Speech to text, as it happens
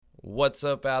What's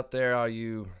up out there, all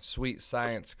you sweet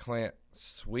science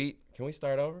Sweet? Can we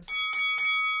start over?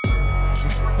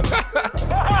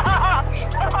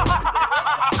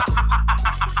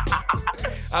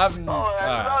 I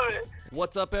love it.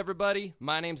 What's up, everybody?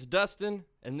 My name's Dustin,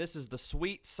 and this is the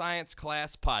Sweet Science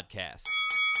Class Podcast.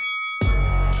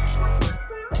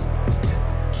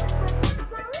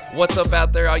 What's up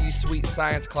out there, all you sweet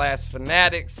science class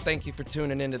fanatics? Thank you for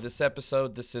tuning into this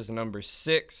episode. This is number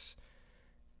 6,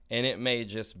 and it may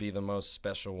just be the most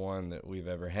special one that we've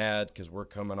ever had because we're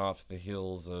coming off the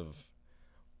heels of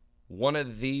one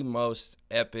of the most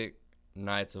epic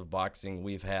nights of boxing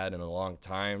we've had in a long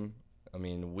time. I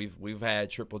mean, we've had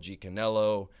Triple G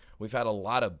Canelo. We've had a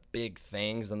lot of big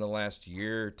things in the last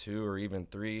year or 2 or even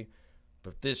 3,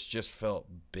 but this just felt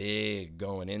big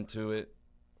going into it.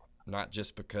 Not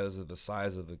just because of the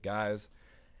size of the guys,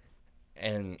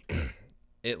 and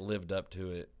it lived up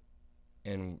to it,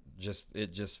 and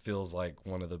it just feels like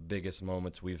one of the biggest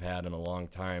moments we've had in a long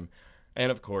time.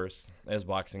 And of course, as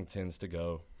boxing tends to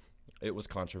go, it was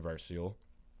controversial.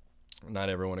 Not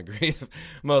everyone agrees.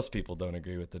 Most people don't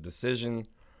agree with the decision.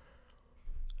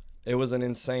 It was an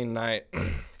insane night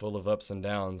full of ups and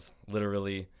downs,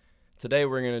 literally. Today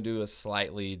we're going to do a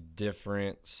slightly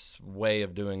different way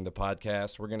of doing the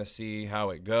podcast. We're going to see how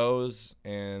it goes.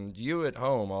 And you at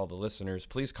home, all the listeners,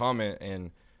 please comment and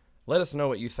let us know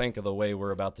what you think of the way we're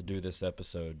about to do this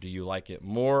episode. Do you like it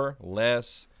more,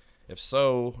 less? If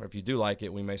so, or if you do like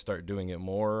it, we may start doing it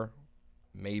more,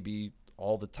 maybe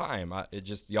all the time.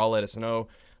 Y'all let us know.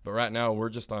 But right now we're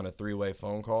just on a 3-way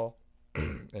phone call.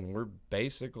 And we're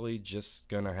basically just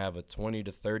going to have a 20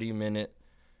 to 30 minute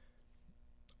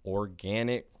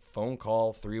organic phone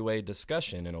call 3-way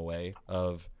discussion in a way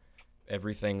of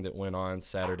everything that went on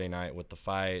Saturday night with the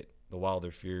fight, the Wilder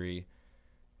Fury.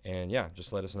 And yeah,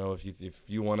 just let us know if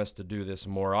you want us to do this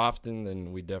more often,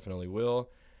 then we definitely will.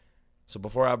 So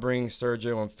before I bring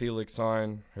Sergio and Felix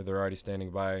on, or they're already standing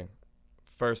by,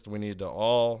 first we need to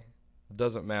all,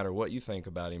 doesn't matter what you think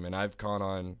about him, and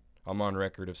I'm on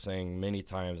record of saying many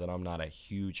times that I'm not a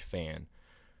huge fan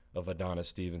of Adonis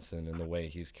Stevenson and the way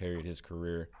he's carried his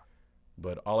career.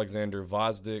 But Alexander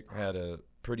Gvozdyk had a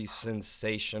pretty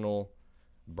sensational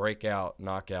breakout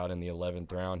knockout in the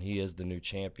 11th round. He is the new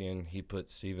champion. He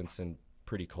put Stevenson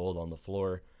pretty cold on the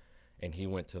floor, and he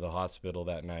went to the hospital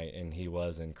that night, and he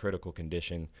was in critical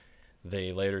condition.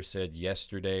 They later said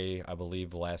yesterday, I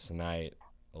believe last night,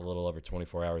 a little over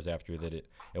 24 hours after that, it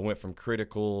went from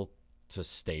critical to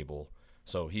stable.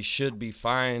 So he should be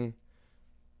fine.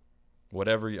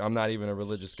 Whatever, I'm not even a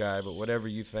religious guy, but whatever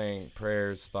you think,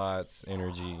 prayers, thoughts,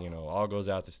 energy, all goes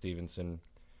out to Stevenson.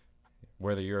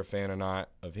 Whether you're a fan or not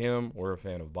of him, we're a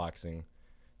fan of boxing,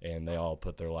 and they all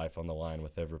put their life on the line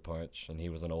with every punch. And he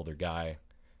was an older guy,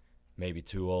 maybe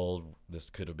too old. This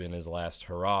could have been his last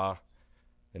hurrah.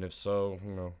 And if so,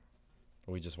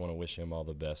 we just want to wish him all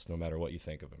the best, no matter what you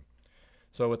think of him.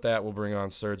 So with that, we'll bring on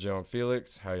Sergio and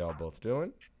Felix. How y'all both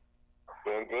doing?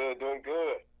 Doing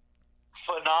good.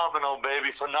 Phenomenal,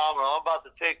 baby, phenomenal. I'm about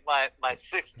to take my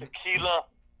 6 tequila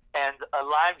and a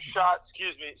lime shot.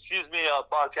 Excuse me,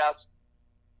 podcast.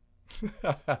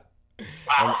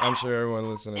 I'm sure everyone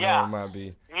listening might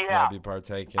be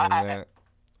partaking in that.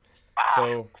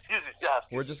 So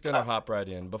we're just gonna hop right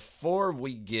in. Before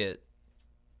we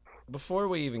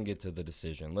even get to the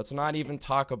decision, let's not even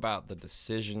talk about the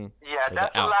decision. Yeah,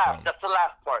 that's the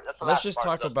last part. Let's just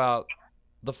talk about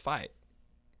the fight.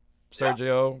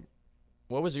 Sergio,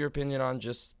 what was your opinion on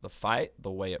just the fight,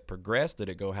 the way it progressed? Did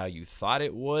it go how you thought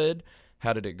it would?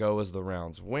 How did it go as the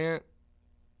rounds went?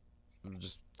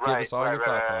 Just give us all your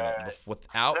thoughts on it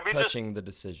without touching the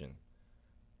decision.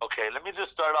 Okay, let me just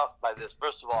start off by this.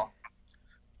 First of all,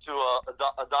 to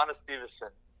Adonis Stevenson,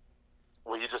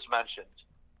 what you just mentioned,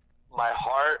 my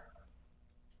heart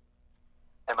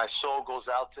and my soul goes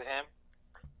out to him.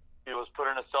 He was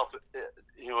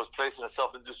placed in a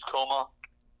self-induced coma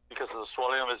because of the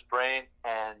swelling of his brain,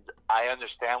 and I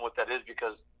understand what that is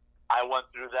because I went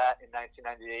through that in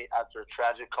 1998 after a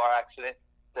tragic car accident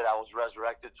that I was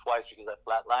resurrected twice because I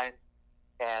flatlined.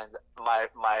 And my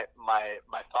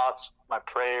thoughts, my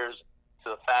prayers to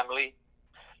the family,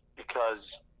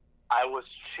 because I was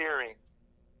cheering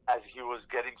as he was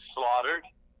getting slaughtered,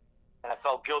 and I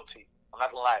felt guilty. I'm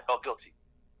not gonna lie, I felt guilty.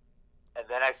 And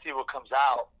then I see what comes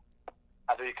out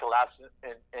after he collapsed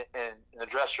in the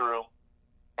dressing room.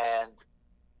 And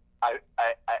I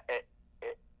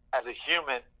as a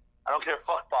human, I don't care.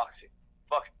 Fuck boxing.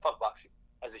 Fuck boxing.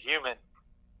 As a human,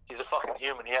 he's a fucking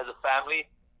human. He has a family.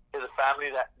 He has a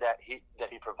family that he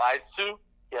provides to.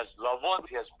 He has loved ones.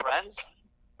 He has friends.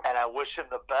 And I wish him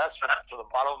the best from the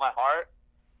bottom of my heart.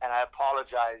 and I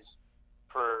apologize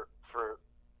for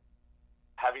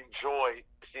having joy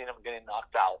seeing him getting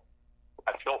knocked out.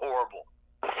 I feel horrible.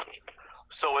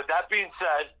 So with that being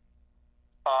said,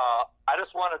 I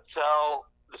just want to tell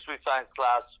the Sweet Science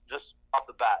class just off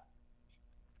the bat,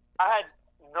 I had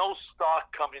no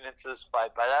stock coming into this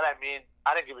fight. By that I mean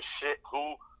I didn't give a shit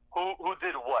who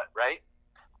did what, right?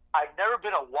 I've never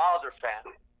been a Wilder fan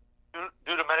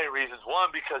due to many reasons.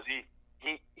 One, because he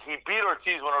beat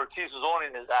Ortiz when Ortiz was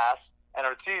owning his ass, and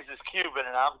Ortiz is Cuban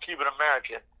and I'm Cuban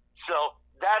American. So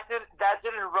that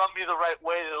didn't rub me the right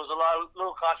way. There was a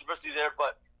little controversy there,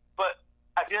 but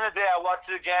at the end of the day, I watched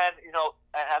it again. You know,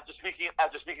 after speaking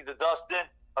to Dustin,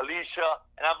 Alicia,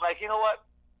 and I'm like, you know what?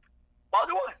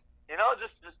 Wilder won. You know,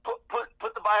 just put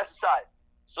the bias aside.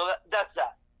 So that's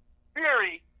that.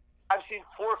 Fury, I've seen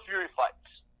 4 Fury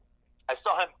fights. I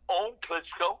saw him own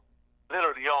Klitschko,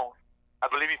 literally own. I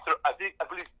believe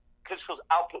Klitschko's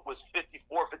output was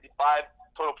 54, 55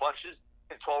 total punches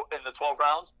in the 12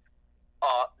 rounds.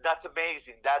 That's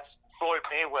amazing. That's Floyd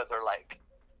Mayweather like.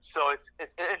 So it's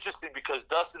interesting because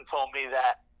Dustin told me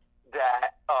that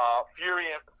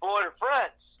Fury and Floyd are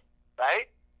friends, right?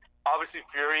 Obviously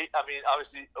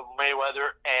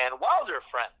Mayweather and Wilder are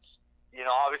friends. You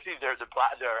know, obviously they're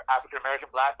African American,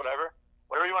 black, whatever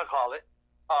you want to call it.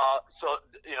 So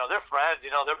you know they're friends. You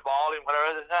know they're balling,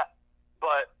 whatever this and that.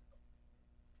 But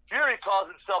Fury calls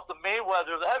himself the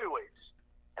Mayweather of the heavyweights.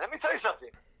 And let me tell you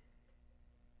something.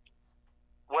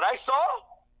 What I saw,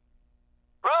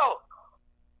 bro,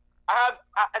 I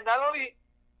not only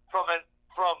from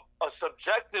a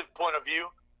subjective point of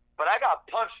view, but I got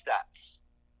punch stats.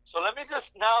 So let me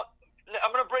just now.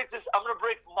 I'm gonna break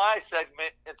my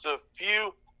segment into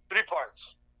 3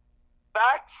 parts.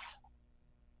 Facts,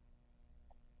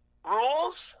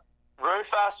 rules, very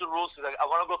fast the rules because I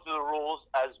want to go through the rules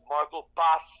as Marco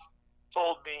Paz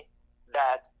told me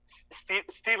that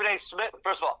Stephen A. Smith.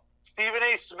 First of all, Stephen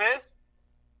A. Smith,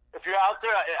 if you're out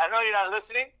there, I know you're not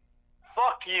listening.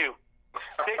 Fuck you.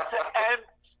 Stick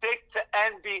to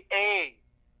NBA.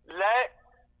 Let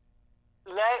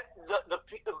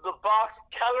the box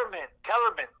Kellerman.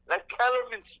 Let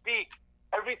Kellerman speak.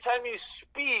 Every time you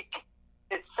speak,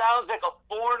 it sounds like a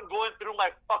thorn going through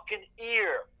my fucking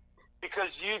ear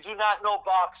because you do not know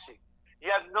boxing.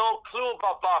 You have no clue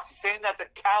about boxing. Saying that the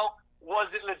count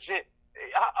wasn't legit.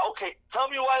 Okay, tell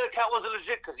me why the count wasn't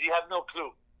legit because you have no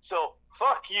clue. So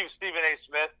fuck you, Stephen A.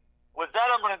 Smith. With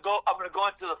that, I'm gonna go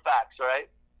into the facts. All right.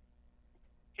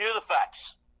 Here are the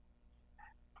facts.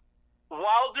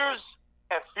 Wilder's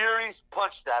and Fury's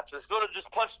punch stats. Let's go to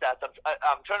just punch stats.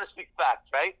 I'm trying to speak facts,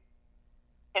 right?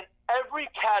 In every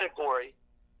category,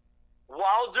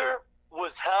 Wilder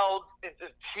was held in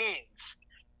the teens.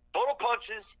 Total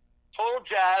punches, total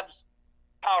jabs,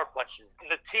 power punches in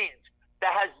the teens.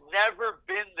 That has never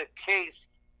been the case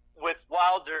with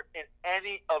Wilder in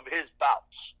any of his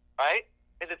bouts, right?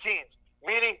 In the teens.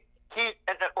 Meaning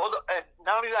and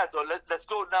not only that though, let's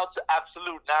go now to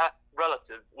absolute, not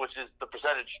relative, which is the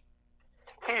percentage.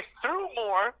 He threw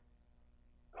more,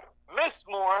 missed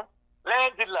more,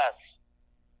 landed less.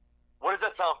 What does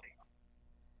that tell me?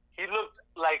 He looked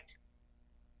like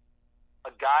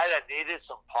a guy that needed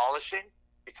some polishing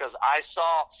because I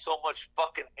saw so much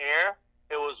fucking air.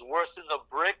 It was worse than the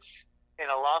bricks in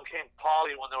Along Came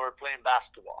Polly when they were playing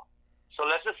basketball. So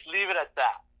let's just leave it at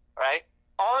that, right?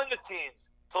 All in the teens.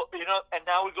 So, you know, and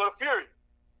now we go to Fury.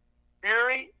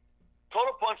 Fury,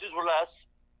 total punches were less.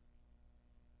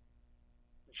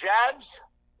 Jabs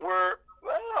were,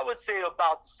 well, I would say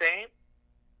about the same.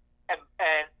 And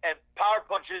power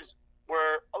punches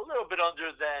were a little bit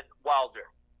under than Wilder.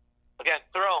 Again,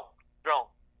 thrown.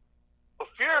 But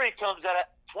Fury comes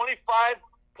at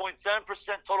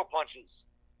 25.7% total punches,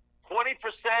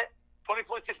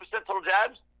 20.6% total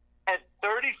jabs, and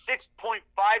 36.5%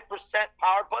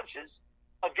 power punches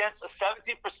against a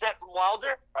 17% from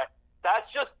Wilder. Right? That's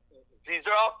just, these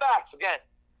are all facts. Again,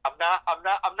 I'm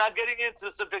not getting into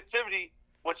the subjectivity,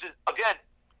 which is, again,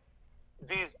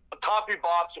 these copy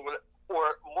box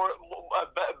or more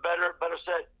better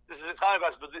said, this is a copy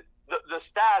box, but the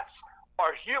stats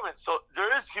are human, so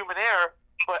there is human error,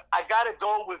 but I gotta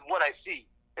go with what I see.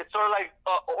 It's sort of like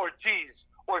Ortiz.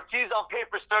 Ortiz on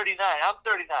paper is 39. I'm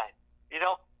 39. You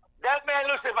know, that man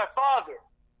looks like my father,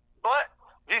 but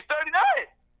he's 39.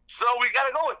 So we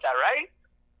gotta go with that, right?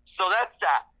 So that's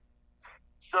that.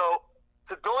 So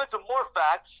to go into more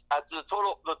facts after the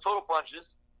total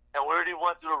punches, and we already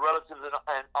went through the relatives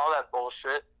and all that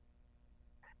bullshit.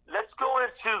 Let's go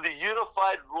into the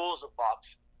unified rules of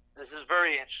boxing. This is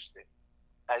very interesting.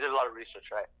 I did a lot of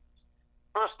research, right?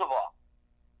 First of all,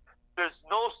 there's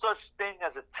no such thing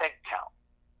as a 10 count.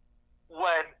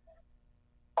 when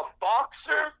a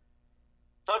boxer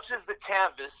touches the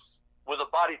canvas with a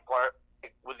body part,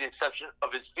 with the exception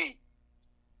of his feet,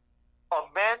 a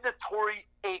mandatory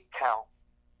 8 count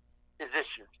is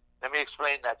issued. Let me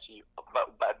explain that to you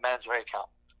about mandatory 8 count.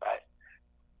 Right?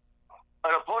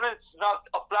 An opponent's knocked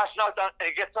a flash knockdown and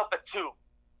he gets up at 2.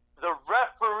 The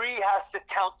referee has to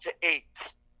count to 8.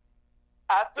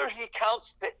 After he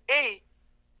counts to 8,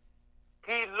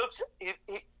 he looks.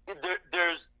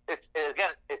 It's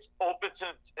open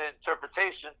to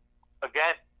interpretation.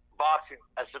 Again, boxing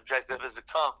as subjective as it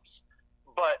comes,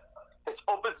 but it's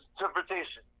open to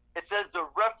interpretation. It says the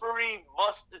referee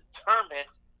must determine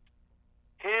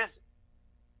his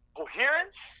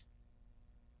coherence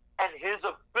and his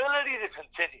ability to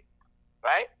continue.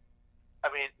 Right? I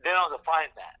mean, they don't define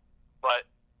that, but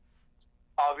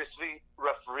obviously,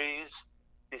 referees,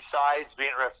 besides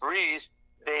being referees,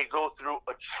 they go through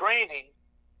a training,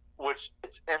 which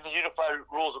it's in the unified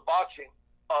rules of boxing,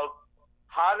 of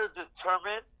how to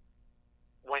determine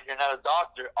when you're not a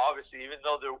doctor. Obviously, even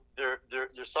though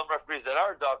there's some referees that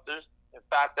are doctors. In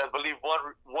fact, I believe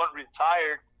one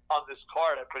retired on this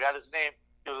card. I forgot his name.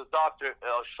 He was a doctor,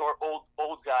 a short,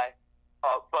 old guy.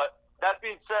 But that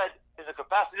being said, in the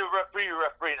capacity of a referee, you're a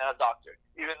referee, not a doctor,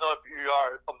 even though if you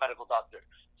are a medical doctor.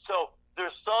 So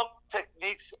there's some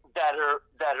techniques that are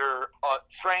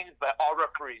trained by all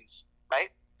referees,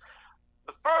 right?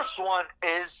 The first one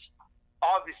is,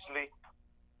 obviously,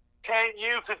 can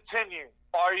you continue?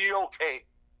 Are you okay,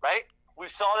 right? We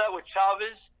saw that with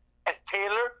Chavez and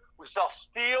Taylor. We saw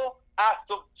Steele ask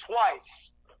him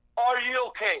twice, are you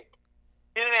okay?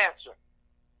 He didn't answer.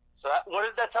 So what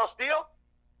did that tell Steele?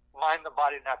 Mind the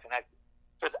body not connected.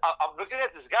 Because I'm looking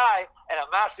at this guy, and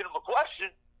I'm asking him a question,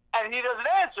 and he doesn't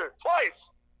answer twice.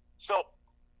 So,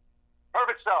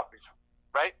 perfect stoppage,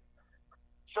 right?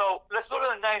 So, let's go to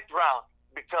the 9th round,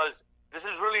 because this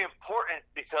is really important,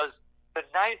 because the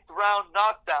 9th round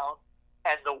knockdown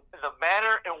and the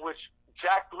manner in which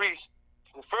Jack Reese,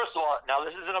 first of all, now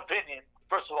this is an opinion,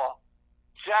 first of all,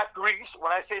 Jack Reese,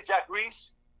 when I say Jack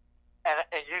Reese, and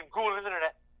you can Google on the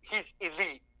internet, he's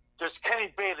elite. There's Kenny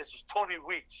Bayless, there's Tony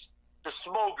Weeks, there's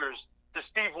Smokers, there's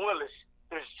Steve Willis,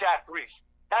 there's Jack Reese.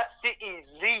 That's the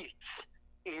elite,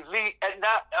 and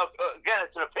not, again,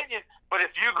 it's an opinion, but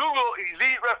if you Google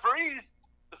elite referees,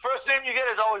 the first name you get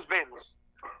is always Bayless.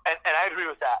 And I agree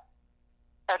with that.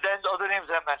 And then the other names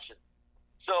that I mentioned.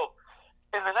 So,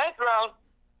 in the 9th round,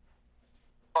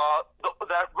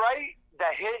 that right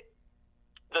that hit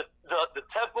the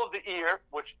temple of the ear,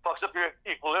 which fucks up your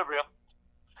equilibrium,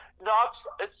 knocks.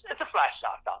 It's a flash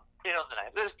knockdown. You know, the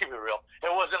 9th. Let's keep it real.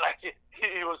 It wasn't like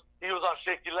he was on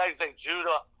shaky legs like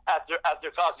Judah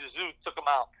after Kazi Zoo took him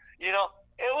out. You know,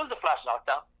 it was a flash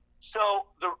knockdown. So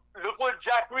look what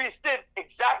Jack Reese did.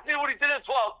 Exactly what he did in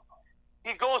 12th.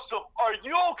 He goes to him, are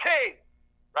you okay?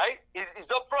 Right? He's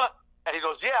up front. And he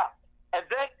goes, yeah. And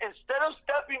then instead of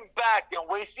stepping back and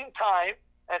wasting time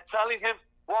and telling him,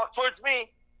 walk towards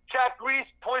me, Jack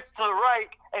Reese points to the right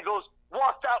and goes,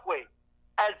 walk that way.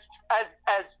 As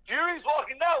Fury's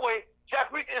walking that way,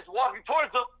 Jack Reese is walking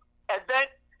towards him. And then,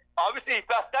 obviously, he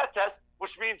passed that test,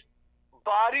 which means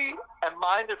body and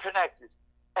mind are connected.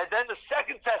 And then the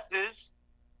second test is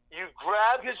you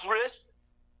grab his wrist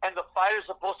and the fighter's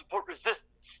supposed to put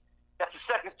resistance. That's the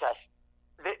second test.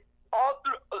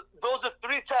 Those are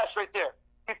 3 tests right there.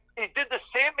 He did the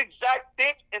same exact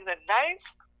thing in the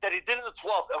 9th that he did in the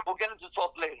 12th. And we'll get into the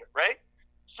 12th later, right?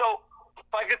 So,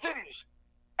 fight continues.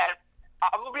 And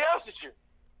I'm going to be honest with you.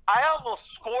 I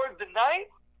almost scored the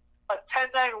 9th a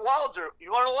 10-9 Wilder.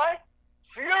 You want to know why?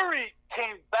 Fury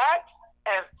came back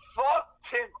and fucked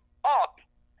him up.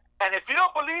 And if you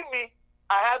don't believe me,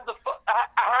 I have the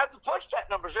punch stat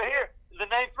numbers right here. The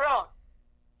 9th round.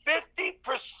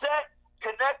 50%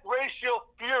 connect ratio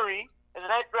Fury in the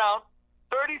 9th round.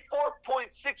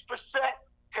 34.6%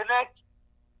 connect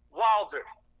Wilder.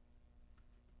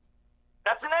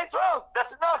 That's the 9th round.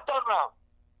 That's a knockdown round.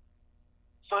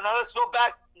 So now let's go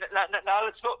back. Now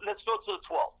let's go to the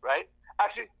 12th, right?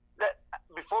 Actually,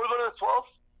 before we go to the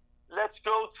 12th, let's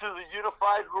go to the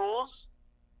unified rules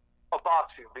of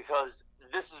boxing, because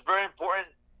this is very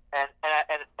important, and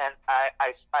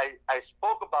I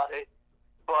spoke about it,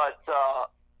 but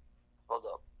hold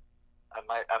up, I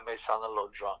may sound a little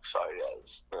drunk. Sorry,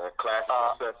 guys. Class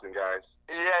in session, guys.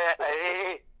 Yeah.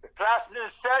 Class in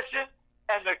session,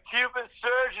 and the Cuban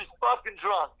Surge is fucking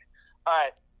drunk. All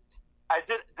right.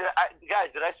 Guys,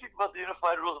 did I speak about the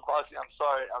unified rules of boxing? I'm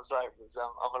sorry for this. I'm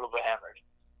a little bit hammered.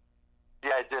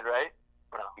 Yeah, I did, right?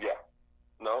 Or no? Yeah.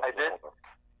 No. I did.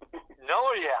 No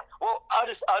or yeah? Well, I'll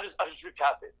just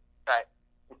recap it. All right.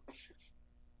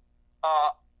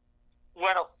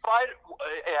 when a fighter,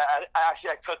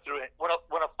 I cut through it. When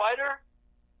a fighter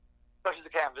touches the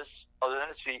canvas, other than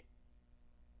his feet,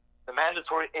 the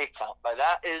mandatory 8 count. By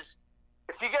that is,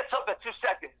 if he gets up at 2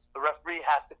 seconds, the referee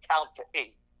has to count to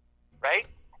 8, right?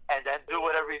 And then do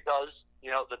whatever he does.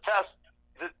 The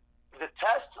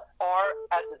tests are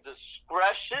at the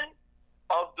discretion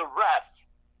of the ref,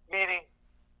 meaning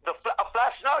a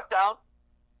flash knockdown,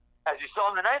 as you saw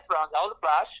in the 9th round, that was a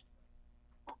flash.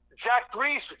 Jack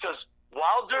Grease, because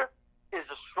Wilder is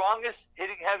the strongest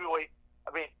hitting heavyweight.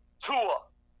 I mean, Tua,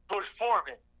 Bush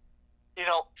Foreman,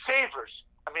 Savers.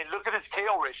 I mean, look at his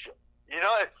KO ratio.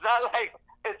 It's not like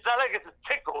it's a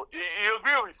tickle. You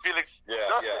agree with me, Felix? Yeah.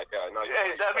 No,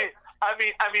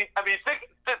 think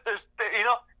there's,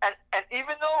 and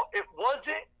even though it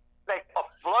wasn't like a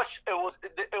flush, it was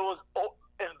in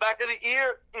the back of the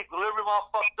ear, equilibrium all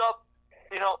fucked up,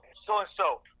 so and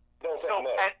so.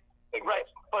 Right.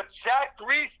 But Jack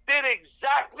Grease did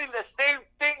exactly the same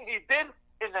thing he did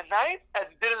in the 9th as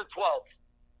he did in the 12th.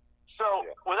 So,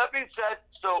 with that being said,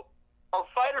 a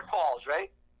fighter falls,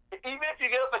 right? Even if you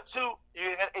get up at 2, you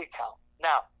get an 8 count.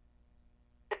 Now,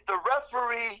 if the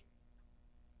referee,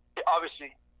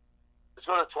 obviously, let's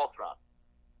go to the 12th round.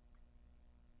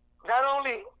 Not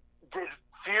only did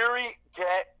Fury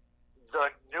get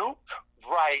the nuke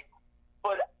right,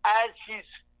 but as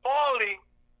he's falling,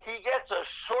 he gets a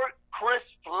short,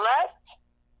 crisp left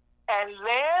and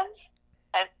lands.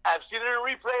 And I've seen it in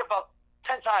replay about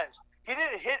 10 times. He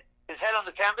didn't hit his head on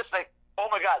the canvas like, oh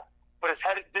my God, but his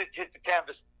head did hit the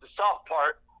canvas, the soft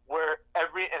part, where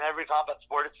in every combat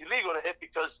sport it's illegal to hit,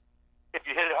 because if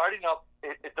you hit it hard enough,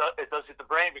 it does hit the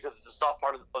brain because it's the soft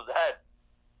part of the head.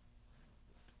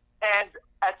 And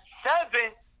at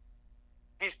 7,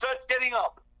 he starts getting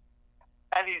up,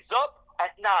 and he's up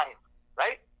at 9,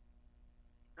 right?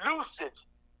 Lucid,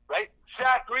 right?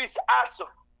 Jack Grease asks him,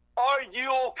 "Are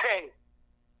you okay?"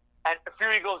 And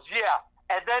Fury goes, "Yeah."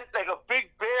 And then, like a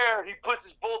big bear, he puts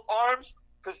his both arms,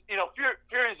 because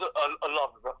Fury's a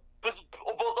lover, bro. Puts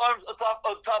both arms on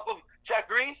top of Jack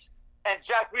Grease, and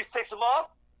Jack Grease takes him off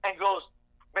and goes,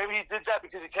 maybe he did that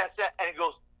because he can't stand, and he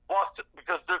goes,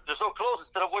 because they're so close,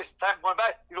 instead of wasting time going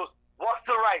back, he goes, walk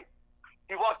to the right.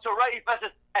 He walks to the right, he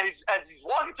passes, and as he's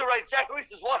walking to the right, Jack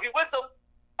Grease is walking with him,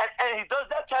 and he does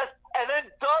that test, and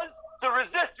then does the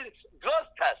resistance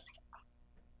gloves test.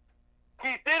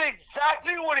 He did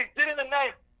exactly what he did in the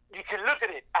 9th. You can look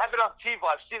at it. I have it on TiVo.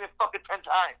 I've seen it fucking 10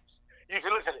 times. You can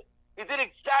look at it. He did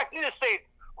exactly the same.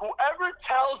 Whoever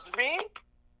tells me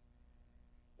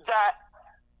that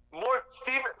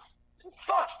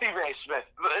fuck Stephen A. Smith.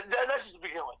 That's just the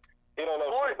beginning. He don't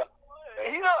know shit about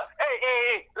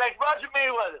hey, like Roger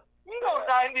Mayweather.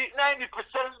 90%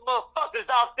 of the motherfuckers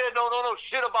out there don't know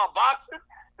shit about boxing.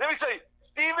 Let me tell you,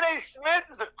 Stephen A. Smith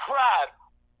is a crab.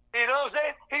 You know what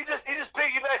I'm saying? He just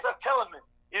piggybacks off Kellerman.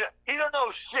 He don't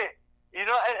know shit. And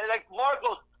like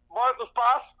Marcos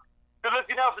Paz, good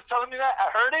looking out for telling me that. I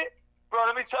heard it. Bro,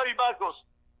 let me tell you, Marcos,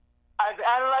 I've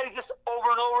analyzed this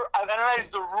over and over. I've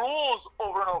analyzed the rules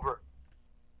over and over.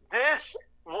 This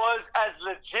was as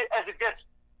legit as it gets.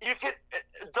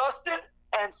 Dustin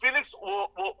and Felix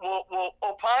will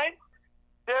opine.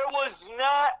 There was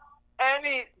not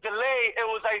any delay. It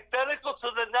was identical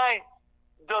to the 9th.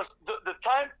 The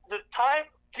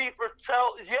timekeeper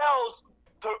yells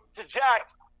to Jack,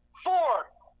 4,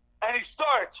 and he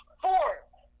starts 4.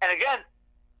 And again,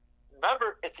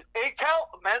 remember, it's an 8 count,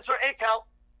 a mandatory 8 count,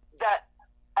 that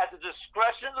at the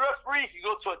discretion of the referee, you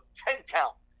go to a 10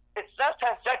 count. It's not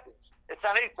 10 seconds. It's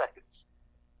not 8 seconds.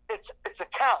 It's a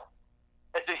count.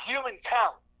 It's a human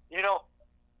count.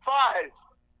 5,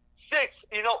 6.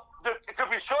 It could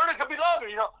be shorter, it could be longer.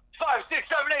 5, 6,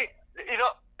 7, 8. You know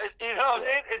what I'm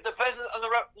saying? It depends on the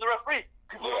referee.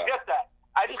 People don't get that.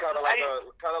 Kind of like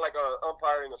an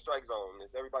umpire in the strike zone.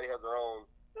 Everybody has their own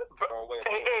way of doing it.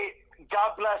 Hey,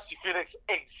 God bless you, Felix.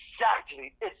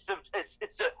 Exactly. You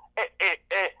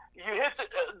hit the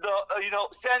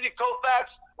Sandy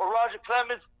Koufax or Roger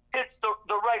Clemens hits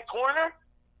the right corner,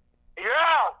 you're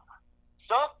out.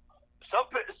 Some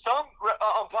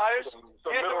umpires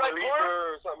Some hit the middle right reliever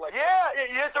corner. or something like Yeah,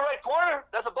 you hit the right corner.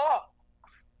 That's a ball.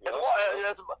 That's a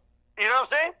ball. You know what I'm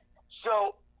saying?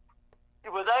 So,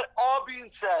 with that all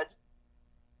being said,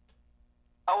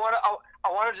 I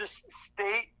want to just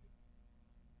state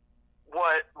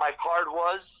what my card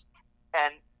was,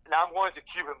 and now I'm going to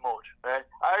Cuban mode. Right?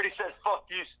 I already said fuck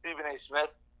you, Stephen A.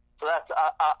 Smith, so that's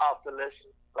off the list.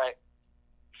 Right?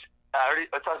 I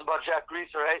talked about Jack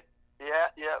Grease, right?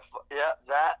 Yeah,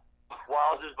 that.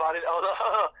 Wilder's body.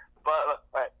 But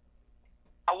right.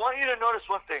 I want you to notice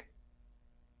one thing.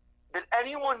 Did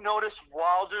anyone notice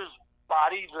Wilder's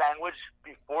body language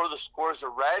before the scores are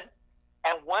read.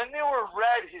 And when they were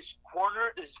read, his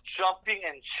corner is jumping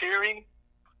and cheering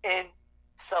in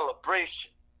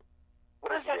celebration.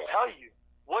 What does that tell you?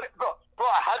 What, bro?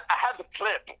 I had the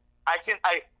clip.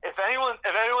 If anyone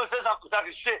says I'm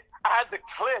talking shit, I had the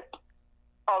clip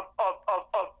of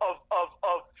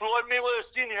Floyd Mayweather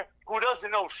Sr., who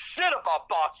doesn't know shit about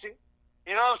boxing.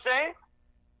 You know what I'm saying?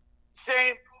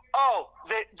 Saying, oh,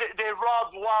 they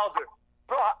robbed Wilder.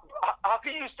 Bro, how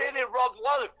can you say they robbed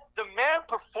Wilder? The man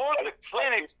performed the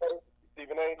clinic.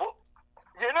 Stephen A. Well,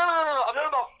 yeah, no. I'm talking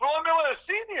about Floyd Mayweather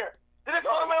Sr.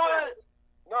 Floyd Mayweather?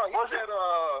 He said,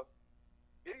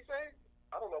 did he say?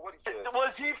 I don't know what he said.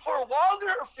 Was he for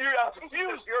Wilder or Fury? I'm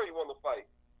confused. Fury won the fight.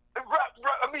 I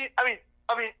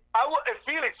mean,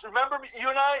 Felix, remember me? You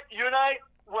and I,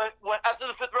 when after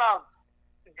the 5th round,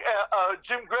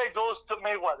 Jim Gray goes to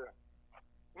Mayweather.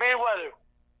 Mayweather,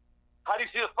 how do you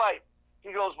see the fight?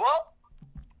 He goes, well,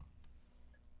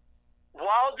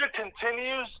 Wilder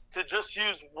continues to just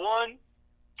use one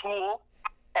tool,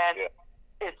 and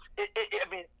it's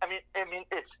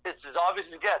as obvious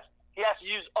as it gets. He has to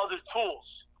use other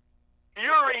tools.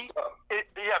 Fury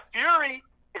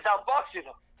is outboxing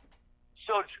him.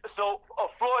 So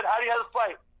Floyd, how do you have the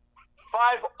fight?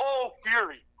 5-0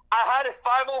 Fury. I had it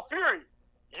 5-0 Fury.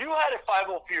 You had it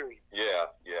 5-0 Fury. Yeah.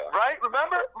 Right?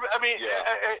 Remember? I mean,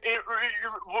 yeah. we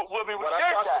when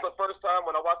shared I watched that. it the first time,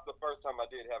 I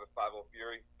did have it 5-0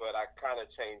 Fury, but I kind of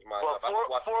changed my. Well,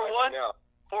 4-1.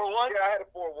 4-1. Yeah, I had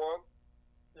it 4-1.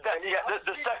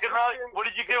 The second round. What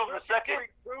did you give him the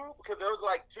second? Because there was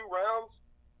like 2 rounds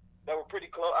that were pretty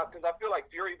close. Because I feel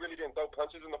like Fury really didn't throw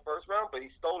punches in the first round, but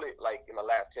he stole it like in the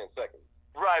last 10 seconds.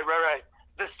 Right.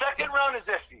 The second round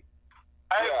is iffy.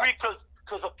 I agree because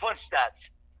of punch stats.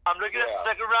 I'm looking at the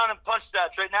second round in punch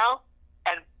stats right now,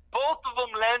 and both of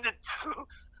them landed 2.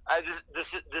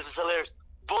 This is hilarious.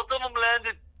 Both of them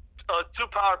landed 2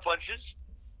 power punches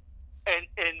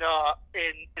in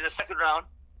the second round,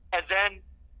 and then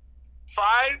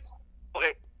 5.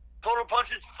 Okay, total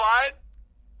punches 5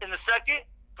 in the second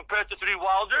compared to 3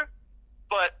 Wilder,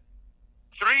 but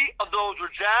 3 of those were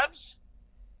jabs,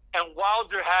 and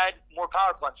Wilder had more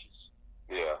power punches.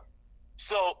 Yeah.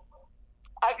 So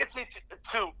I could see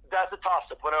 2. That's a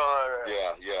toss-up. Whatever.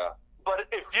 Yeah. But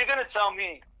if you're gonna tell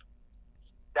me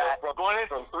that from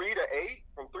 3 to 8,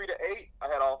 I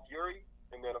had all Fury,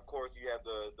 and then of course you had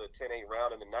the 10-8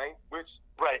 round in the 9th, which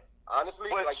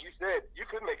honestly, like you said, you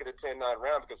could make it a 10-9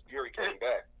 round because Fury came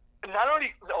back. Not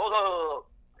only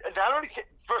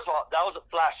first of all, that was a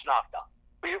flash knockdown.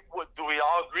 Do we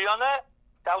all agree on that?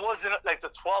 That wasn't like the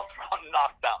 12th round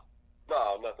knockdown.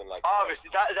 No, nothing like Obviously,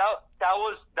 that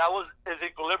was his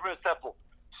equilibrium tempo.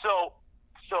 So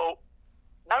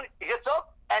now he gets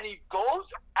up and he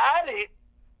goes at it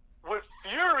with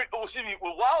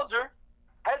with Wilder,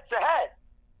 head to head.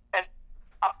 And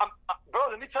bro,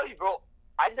 let me tell you, bro,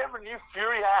 I never knew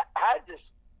Fury had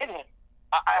this in him.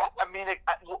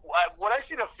 What I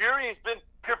see of Fury has been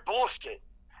pure bullshit,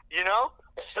 you know.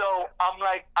 So I'm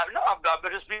like, I'm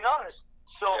just being honest.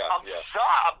 So I'm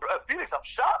shocked, Felix. I'm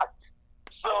shocked.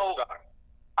 So,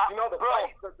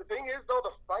 the thing is, though,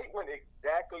 the fight went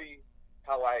exactly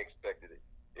how I expected it.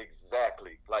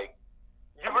 Exactly. Like,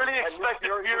 you really expected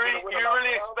Fury. You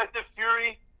really expected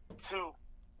Fury to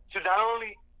not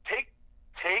only take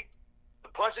the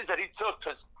punches that he took,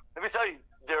 because let me tell you,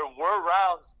 there were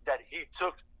rounds that he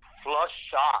took flush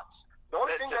shots. The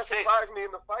only thing that surprised me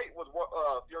in the fight was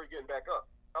Fury getting back up.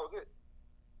 That was it.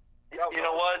 You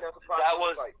know what? That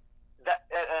was. That,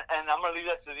 and I'm gonna leave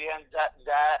that to the end.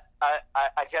 That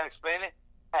I can't explain it,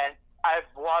 and I've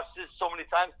watched it so many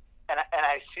times, and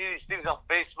I see these things on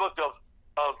Facebook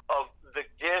of the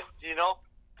gift. You know,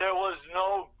 there was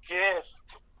no gift.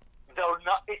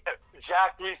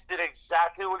 Jack Reese did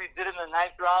exactly what he did in the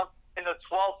 9th round, in the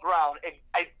 12th round,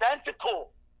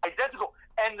 identical, and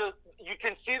you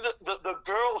can see the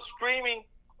girl screaming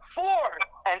 4,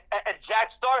 and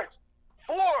Jack starts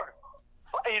 4.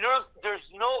 You know, there's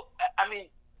no. I mean,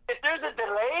 if there's a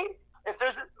delay,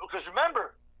 because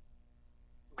remember,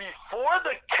 before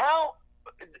the count,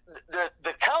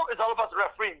 the count is all about the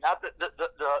referee, not the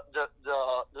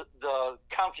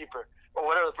count keeper or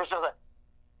whatever the person is. Like.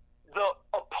 The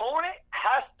opponent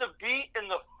has to be in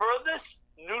the furthest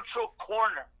neutral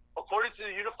corner, according to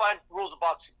the unified rules of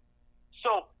boxing.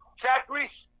 So Jack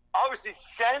Reese obviously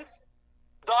sends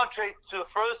Dontre to the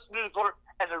furthest neutral corner.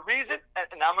 And the reason,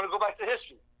 and I'm going to go back to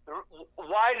history,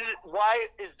 why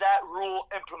is that rule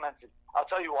implemented? I'll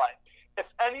tell you why.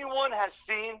 If anyone has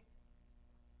seen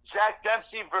Jack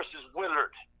Dempsey versus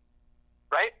Willard,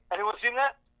 right? Anyone seen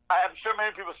that? I'm sure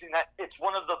many people have seen that. It's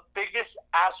one of the biggest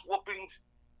ass whoopings,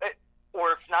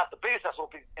 or if not the biggest ass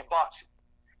whooping in boxing.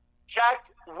 Jack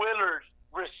Willard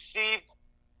received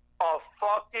a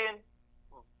fucking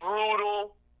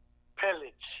brutal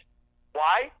pillage.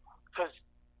 Why? Because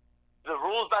the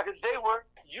rules back in the day were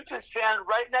you can stand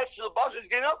right next to the boxer who's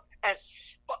getting up and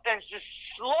just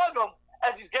slug him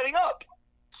as he's getting up.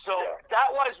 So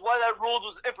that was why that rule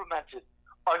was implemented.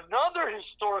 Another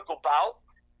historical bout,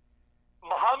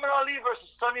 Muhammad Ali versus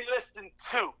Sonny Liston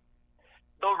 2.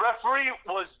 The referee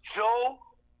was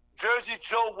Jersey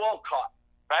Joe Walcott,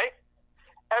 right?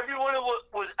 Everyone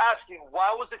was asking,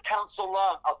 why was the count so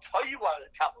long? I'll tell you why the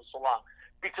count was so long.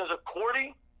 Because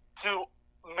according to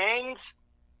Maine's,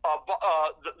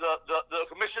 the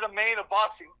Commission of Maine of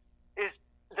Boxing, is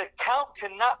the count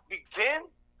cannot begin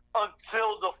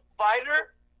until the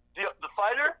fighter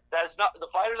that's not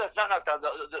knocked out,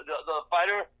 the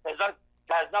fighter that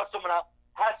has knocked someone out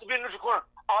has to be in the neutral corner.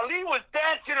 Ali was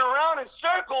dancing around in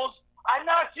circles. I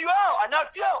knocked you out.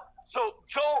 So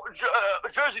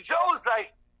Jersey Joe was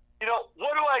like,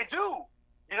 what do I do?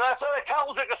 That's why the count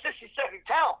was like a 60-second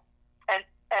count.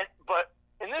 But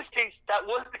in this case, that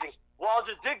wasn't the case.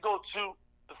 Wilder did go to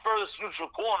the furthest neutral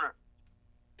corner.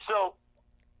 So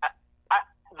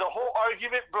the whole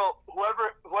argument, bro,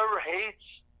 whoever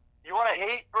hates, you want to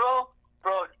hate, bro,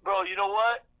 you know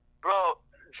what? Bro,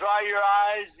 dry your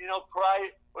eyes,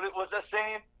 cry. What's that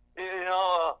saying?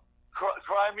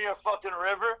 Cry me a fucking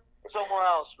river somewhere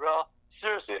else, bro.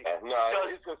 Seriously. Yeah, no,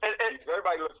 it's just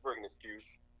everybody looks for an excuse.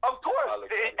 Of course.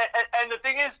 And the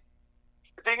thing is,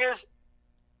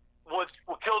 what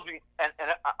killed me, and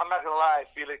I'm not gonna lie,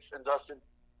 Felix and Dustin,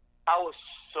 I was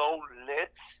so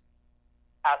lit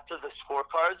after the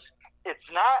scorecards. It's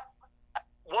not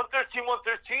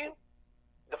 113,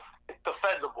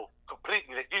 defendable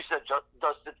completely. Like you said,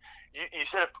 Dustin, you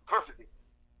said it perfectly.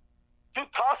 2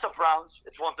 toss-up rounds,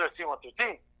 it's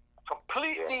 113.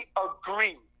 Completely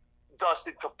agree,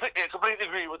 Dustin. Completely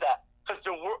agree with that. Because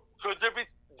there were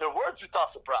 2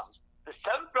 toss-up rounds. The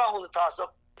 7th round was a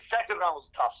toss-up. The 2nd round was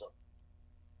a toss-up.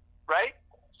 Right?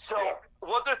 So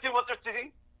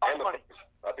 113. And I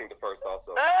think the first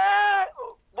also. Or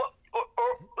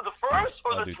the first,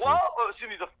 or the 12th, or excuse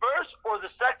me, the first, or the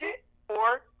 2nd,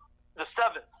 or the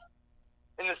 7th.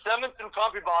 In the 7th in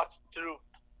Comfy Box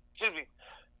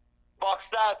Box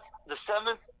Stats, the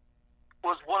 7th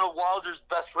was one of Wilder's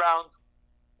best rounds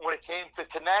when it came to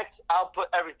connect, output,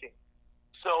 everything.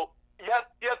 So you have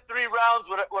 3 rounds,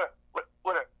 whatever.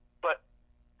 But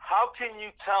how can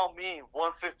you tell me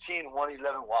 115,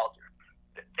 111 Wilder?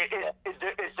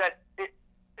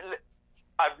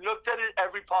 I've looked at it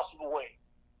every possible way.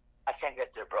 I can't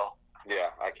get there, bro.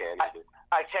 Yeah, I can't either.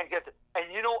 I can't get there. And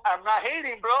I'm not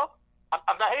hating, bro.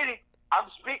 I'm not hating. I'm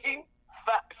speaking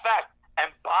fact.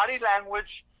 And body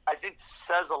language, I think,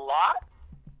 says a lot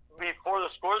before the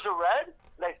scores are read.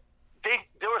 Like, they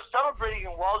were celebrating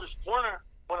in Wilder's corner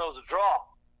when it was a draw.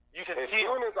 You can see. As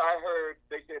soon as I heard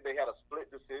they said they had a split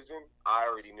decision, I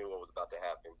already knew what was about to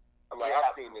happen. I'm like,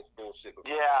 I've seen this bullshit before.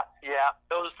 Yeah.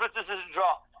 It was a split decision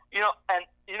draw. And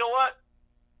you know what?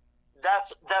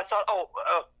 That's all.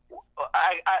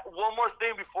 I one more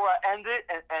thing before I end it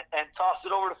and toss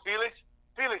it over to Felix.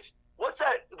 Felix, what's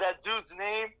that dude's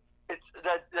name? It's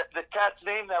the cat's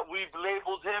name that we've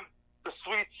labeled him the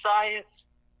sweet science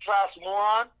 /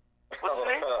 moron. What's his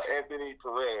name? Anthony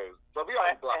Perez. So we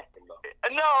already blocked him though.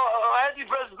 No, Anthony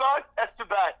Perez blocked? That's too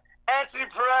bad. Anthony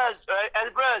Perez, all right?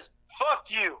 Anthony Perez, fuck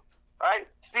you. All right?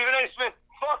 Stephen A. Smith,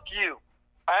 fuck you.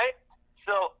 All right?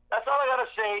 So that's all I gotta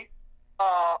say.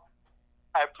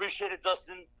 I appreciate it,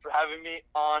 Dustin, for having me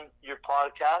on your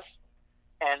podcast.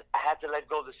 And I had to let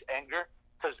go of this anger.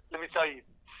 Because let me tell you,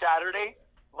 Saturday,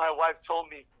 my wife told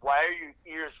me, why are your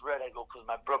ears red? I go, because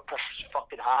my blood pressure's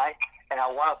fucking high. And I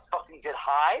want to fucking get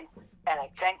high. And I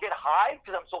can't get high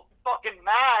because I'm so fucking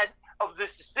mad of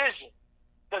this decision.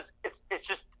 Because it's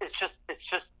just,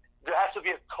 there has to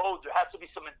be a code. There has to be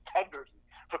some integrity.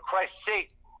 For Christ's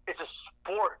sake, it's a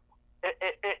sport.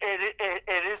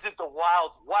 It isn't the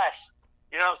Wild West.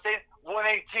 You know what I'm saying?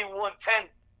 118,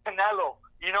 110, Canelo.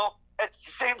 It's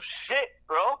the same shit,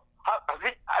 bro. How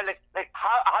do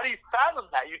you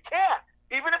fathom that? You can't.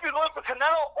 Even if you're going for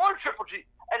Canelo or Triple G.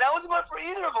 And I wasn't going for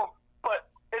either of them. But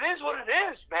it is what it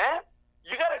is, man.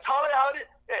 You got to call it how it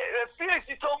is. Felix,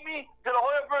 you told me De La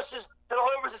Hoya versus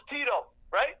Tito,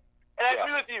 right? And I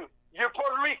agree with you. You're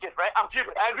Puerto Rican, right? I'm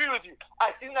Cuban. I agree with you.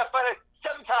 I've seen that fight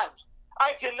 7 times.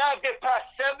 I cannot get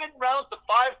past 7 rounds to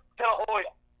 5 De La Hoya.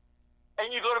 And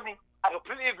you go to me, I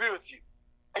completely agree with you.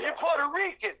 And you're Puerto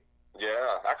Rican.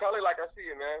 Yeah, I call it like I see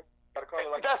it, man. Gotta call it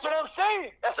like that's what I'm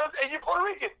saying. And you're Puerto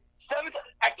Rican.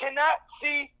 I cannot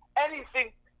see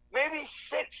anything. Maybe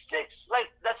 6'6",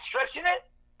 like that's stretching it.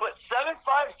 But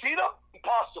 7'5" Tito,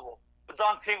 impossible. But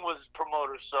Don King was his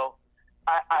promoter, so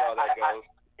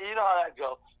you know how that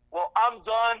goes. Well, I'm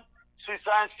done. Sweet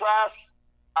Science class.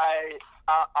 I'm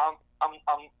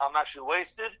actually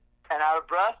wasted and out of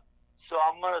breath. So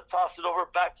I'm gonna toss it over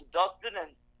back to Dustin,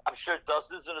 and I'm sure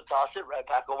Dustin's gonna toss it right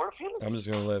back over to Felix. I'm just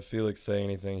gonna let Felix say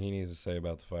anything he needs to say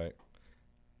about the fight.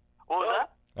 What was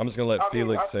that? I'm just gonna let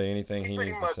Felix say anything he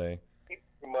needs to say. He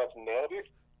pretty much nailed it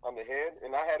on the head,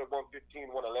 and I had it 115,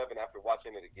 111 after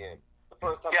watching it again. The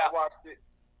first time I watched it,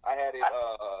 I had it.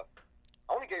 I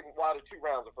only gave Wilder 2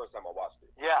 rounds the first time I watched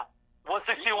it. Yeah,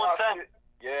 160, 110.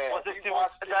 Yeah, 160,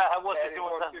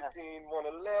 115,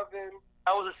 111.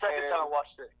 That was the second time I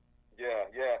watched it. Yeah.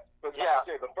 But like I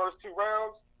said, the first 2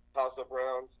 rounds, toss-up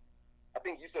rounds. I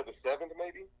think you said the 7th,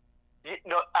 maybe?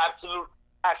 No, absolute.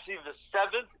 Actually, the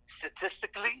 7th,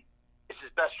 statistically, is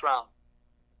his best round.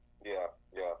 Yeah.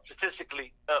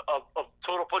 Statistically, of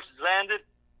total punches landed,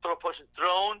 total punches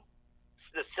thrown,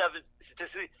 the 7th,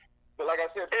 statistically. But like I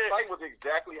said, the fight was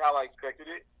exactly how I expected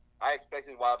it. I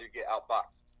expected Wilder to get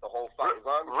outboxed the whole fight. As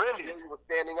long as he was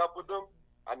standing up with them,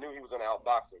 I knew he was going to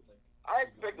outbox him. I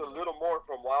expected a little more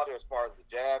from Wilder as far as the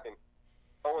jab and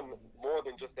throwing more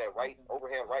than just that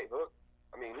overhand right hook.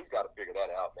 I mean, he's got to figure that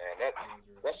out, man.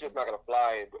 That's just not going to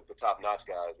fly with the top-notch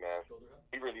guys, man.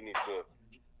 He really needs to,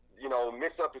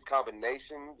 mix up his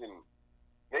combinations and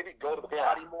maybe go to the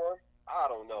body more. I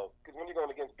don't know. Because when you're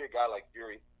going against a big guy like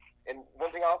Fury, and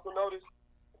one thing I also noticed,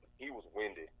 he was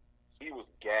winded. He was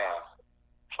gassed.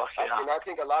 And I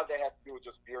think a lot of that has to do with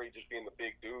just Fury just being the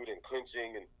big dude and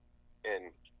clinching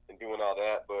and doing all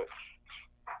that. But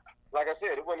like I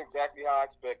said, it wasn't exactly how I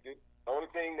expected. The only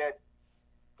thing that,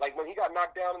 like when he got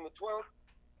knocked down in the 12th,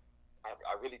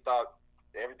 I really thought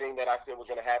everything that I said was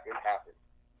going to happen happened.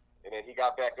 And then he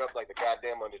got back up like the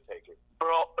goddamn Undertaker.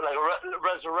 Bro, like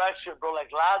resurrection, bro, like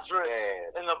Lazarus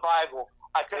in the Bible.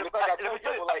 They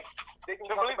can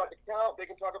talk about the count, they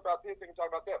can talk about this, they can talk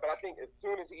about that. But I think as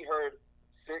soon as he heard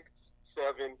 6,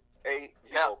 7, 8,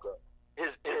 he woke up.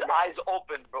 His eyes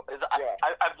open, bro.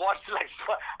 I've watched it like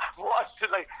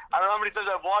I don't know how many times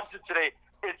I've watched it today.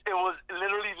 It was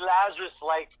literally Lazarus,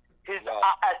 like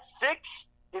at 6,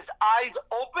 his eyes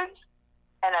opened,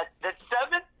 and at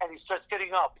 7, and he starts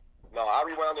getting up. No, I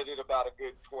rewounded it about a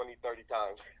good 20, 30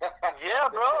 times. Yeah,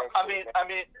 bro. I mean,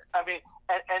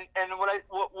 and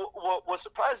what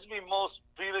surprises me most,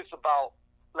 Felix, about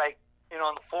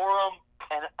on the forum,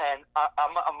 and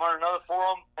I'm on another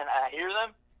forum, and I hear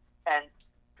them, and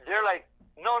they're like,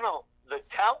 no, the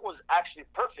count was actually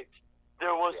perfect.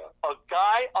 There was a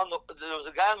guy on the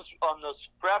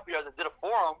scrapyard that did a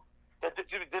forum that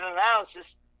did an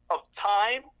analysis of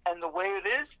time and the way it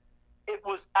is. It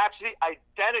was actually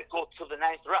identical to the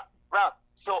 9th round.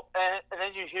 So and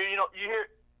then you hear,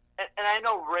 and I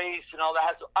know race and all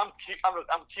that. So I'm Cuban.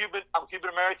 I'm Cuban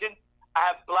American. I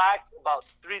have black about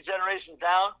 3 generations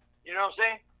down. You know what I'm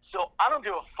saying? So I don't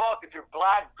give a fuck if you're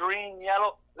black, green,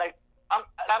 yellow. Like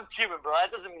I'm Cuban, bro.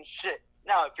 That doesn't mean shit.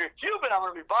 Now, if you're Cuban, I'm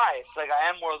gonna be biased, like I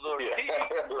am with Ortiz,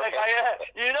 like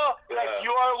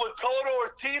you are with Toto or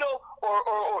Tito,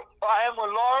 or I am with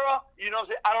Laura. You know what I'm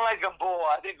saying? I don't like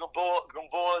Gamboa. I think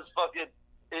Gamboa is fucking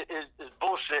is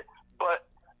bullshit. But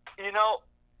I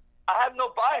have no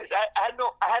bias. I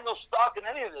had no stock in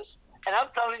any of this, and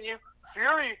I'm telling you,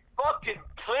 Fury fucking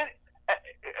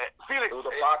Felix.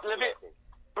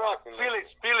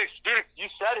 Felix, you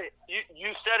said it.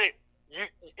 You said it. You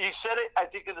said it, I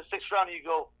think, in the 6th round. You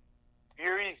go,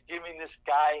 Fury's giving this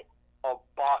guy a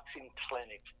boxing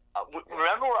clinic.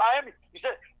 Remember where I am? You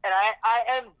said, and I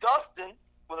am Dustin.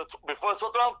 Before the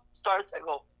 12th round starts, I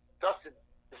go, Dustin,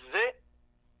 this is it.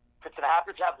 If it's going to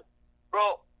happen, it's happening.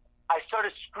 Bro, I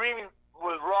started screaming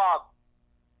with Rob.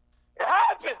 It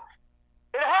happened!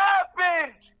 It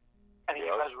happened! And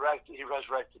he resurrected.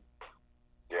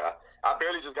 Yeah, I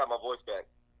barely just got my voice back.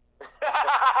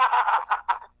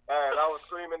 And I was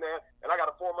screaming there, and I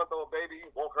got a 4-month-old baby.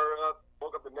 Woke her up,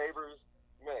 woke up the neighbors.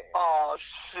 Man. Oh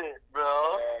shit, bro.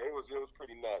 Yeah, it was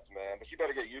pretty nuts, man. But she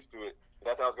better get used to it.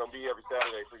 That's how it's gonna be every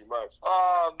Saturday, pretty much.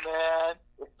 Oh man,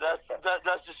 that's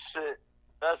just shit.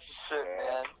 That's just shit,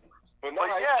 man. But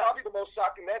probably the most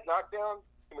shocking, that knockdown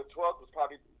in the 12th was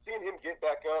probably seeing him get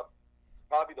back up.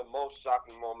 Probably the most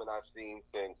shocking moment I've seen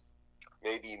since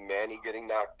maybe Manny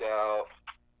getting knocked out.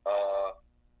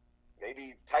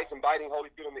 Maybe Tyson biting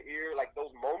Holyfield in the ear, like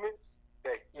those moments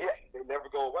that they never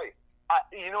go away.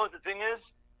 You know what the thing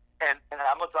is, and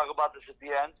I'm gonna talk about this at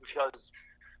the end because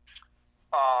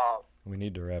we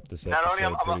need to wrap this episode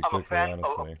pretty quickly,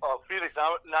 honestly. Of Felix.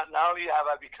 Not only have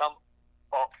I become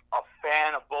a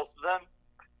fan of both of them,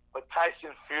 but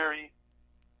Tyson Fury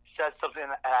said something,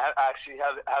 and I actually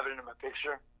have it in my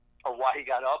picture of why he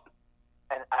got up,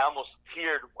 and I almost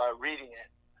teared while reading it.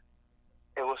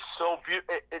 It was so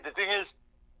beautiful. The thing is,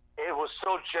 it was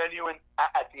so genuine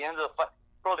at the end of the fight.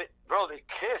 Bro, they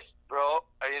kissed, bro.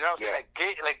 You know, like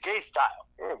gay style.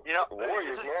 You know,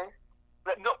 Warriors, man.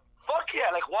 No, fuck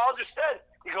yeah. Like Wilder said,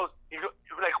 he goes,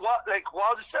 like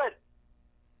Wilder said,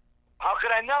 how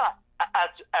could I not?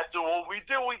 After what we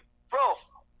did, bro,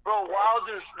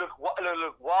 Wilder's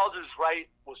Wilder's right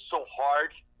was so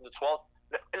hard in the 12th.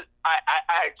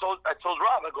 I told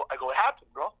Rob, I go, it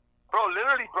happened, bro. Bro,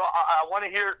 literally, bro. I want to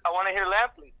hear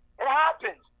Lampley. It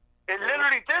happens. It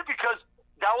literally did, because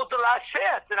that was the last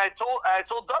chance. And I told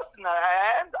Dustin that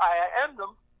I am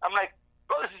them. I'm like,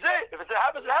 bro, this is it. If it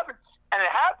happens, it happens. And it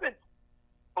happened.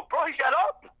 But bro, he got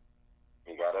up.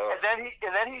 He got up.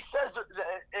 And then he says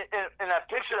in that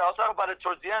picture, I'll talk about it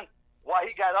towards the end, why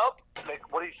he got up, like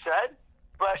what he said.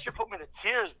 Bro, that shit put me to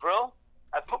tears, bro.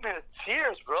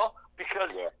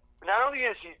 Because not only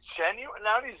is he genuine,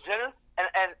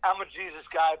 and I'm a Jesus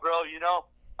guy, bro, you know,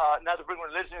 not to bring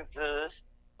religion into this,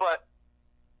 but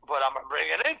I'm gonna bring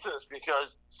it into this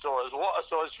because so is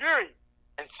Fury,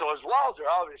 and so is Wilder.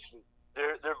 Obviously,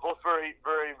 they're both very,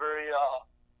 very, very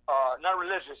not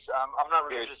religious. I'm not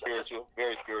religious. Very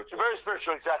spiritual. Very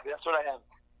spiritual. Exactly. That's what I am.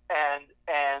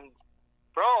 And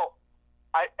bro,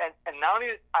 I now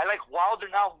I like Wilder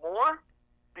now more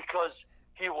because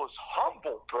he was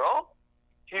humble, bro.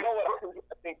 You know what?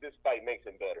 I think this fight makes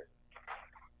him better.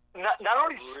 Not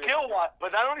only skill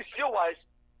wise,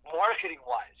 marketing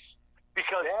wise,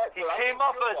 because he came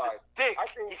off as a dick.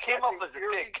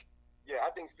 Yeah, I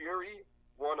think Fury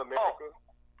won America.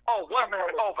 Won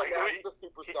America. He's a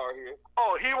superstar here.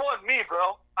 Oh, he won me,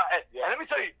 bro. And let me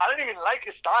tell you, I didn't even like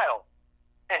his style,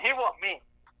 and he won me.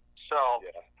 So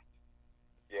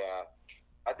yeah.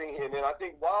 I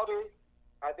think Wilder.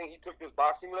 I think he took this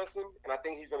boxing lesson, and I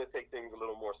think he's going to take things a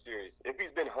little more serious. If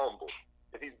he's been humble,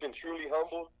 if he's been truly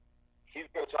humble, he's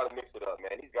going to try to mix it up,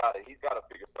 man. He's got to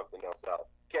figure something else out.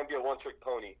 Can't be a one-trick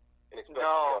pony and expect to be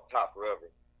on top forever.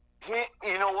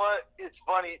 You know what? It's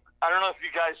funny. I don't know if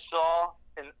you guys saw,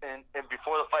 and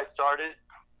before the fight started,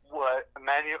 what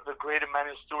the great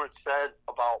Emmanuel Stewart said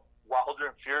about Wilder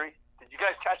and Fury. Did you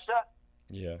guys catch that?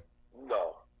 Yeah.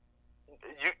 No.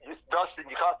 Dustin,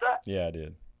 you caught that? Yeah, I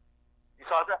did. You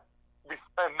caught that?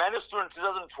 Emmanuel Stewart in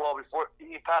 2012, before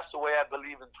he passed away, I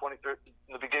believe in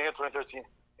the beginning of 2013,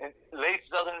 in late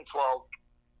 2012,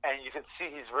 and you can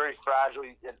see he's very fragile,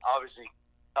 and obviously,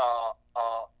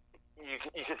 you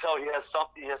can tell he has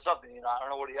something. You know, I don't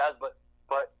know what he has, but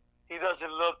he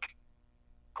doesn't look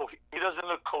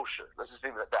kosher. Let's just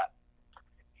leave it at that.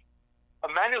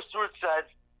 Emmanuel Stewart said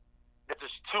that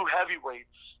there's two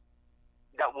heavyweights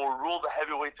that will rule the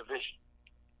heavyweight division.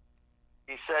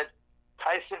 He said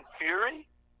Tyson Fury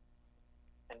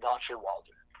and Deontay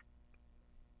Wilder.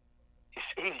 He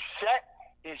said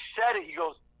it. He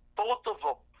goes, both of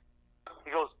them.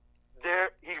 He goes,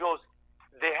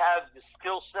 they have the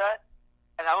skill set.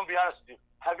 And I'm gonna be honest with you.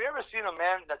 Have you ever seen a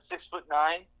man that's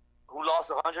 6'9", who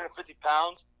lost 150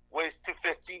 pounds, weighs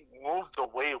 250, move the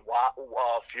way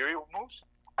Fury moves?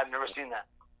 I've never seen that.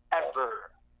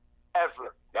 Ever.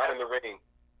 Not in the ring.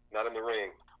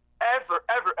 Ever.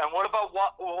 And what about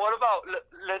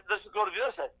let's go to the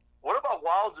other side. What about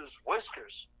Wilder's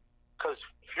whiskers? Because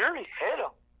Fury hit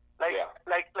him. Like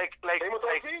same with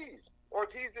Ortiz.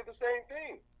 Ortiz did the same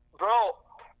thing. Bro,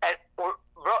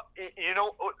 you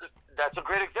know, that's a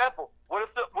great example. What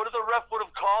if the ref would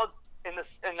have called in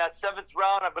that seventh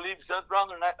round, I believe seventh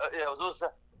round or not,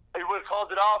 he would have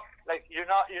called it off. Like you're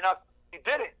not. He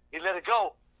didn't. He let it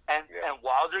go, and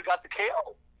Wilder got the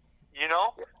KO. You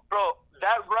know, bro,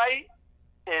 that right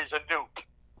is a nuke.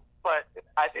 But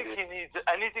I think he needs.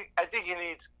 I think he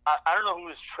needs. I don't know who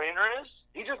his trainer is.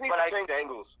 He just needs to change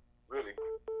angles. Really,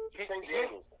 change the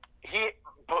angles.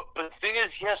 But the thing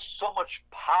is, he has so much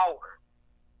power.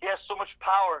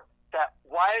 That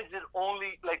why is it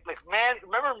only like man?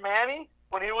 Remember Manny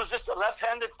when he was just a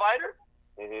left-handed fighter,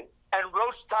 and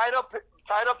Roach tied up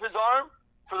his arm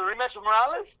for the rematch of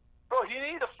Morales. Bro, he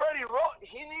needs a Freddie Roach.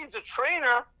 He needs a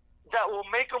trainer that will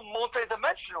make him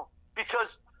multi-dimensional.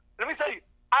 Because let me tell you,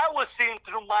 I was seeing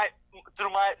through my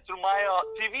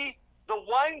TV the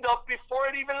wind up before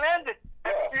it even landed.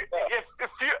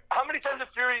 How many times did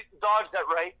Fury dodge that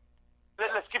right?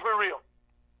 Let's keep it real,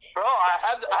 bro. I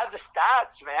have the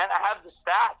stats, man. I have the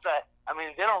stats. I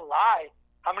mean, they don't lie.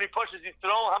 How many punches he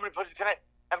thrown? How many punches can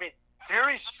I mean,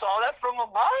 Fury saw that from a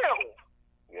mile.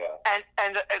 Yeah.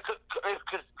 And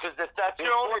because if that's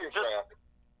your own,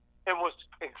 It was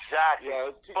exactly. Yeah, it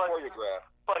was too choreographed.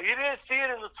 But he didn't see it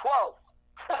in the 12th.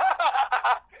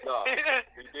 No, he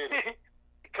didn't.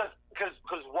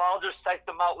 Because Wilder psyched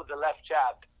him out with the left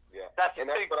jab. Yeah, that's what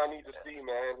I need to see,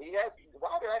 man.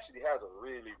 Wilder actually has a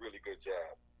really, really good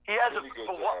jab. He has really good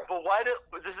jab.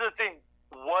 But this is the thing.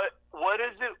 What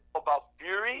is it about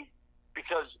Fury?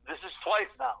 Because this is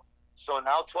twice now. So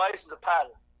now twice is a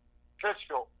pattern.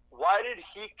 Klitschko. Why did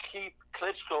he keep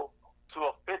Klitschko to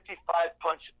a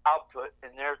 55-punch output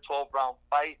in their 12-round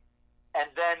fight? And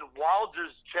then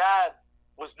Wilder's jab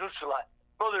was neutralized.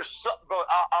 Bro,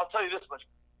 I'll tell you this much.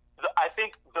 I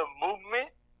think the movement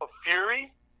of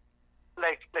Fury,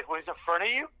 like when he's in front of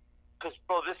you, because,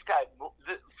 bro, this guy,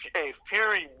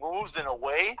 Fury moves in a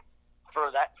way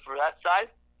for that size.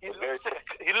 He looks like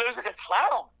a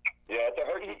clown. Yeah, it's a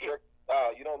hurt trick.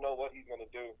 You don't know what he's going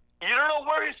to do. You don't know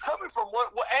where he's coming from,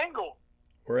 what angle.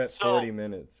 We're at 40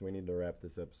 minutes. We need to wrap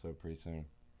this episode pretty soon.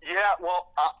 Yeah,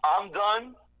 well, I'm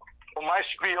done with my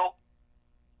spiel.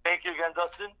 Thank you again,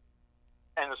 Dustin,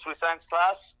 and the Sweet Science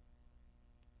class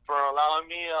for allowing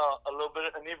me a little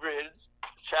bit inebriated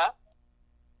to chat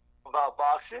about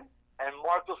boxing. And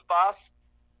Marcos Paz,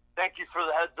 thank you for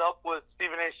the heads up with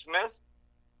Stephen A. Smith.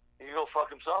 He can go fuck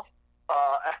himself.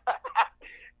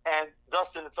 And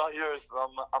Dustin, it's all yours, bro.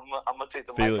 I'm gonna take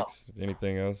the mic off. Felix,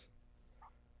 anything else?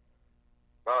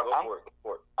 Go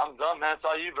for it. I'm done, man. It's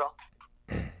all you, bro.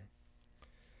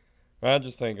 I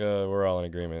just think we're all in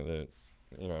agreement that,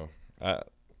 you know,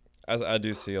 I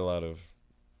do see a lot of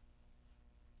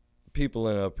people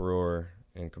in uproar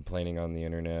and complaining on the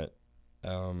internet.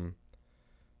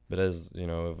 But as you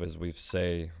know, as we've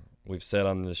said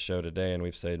on this show today, and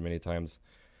we've said many times,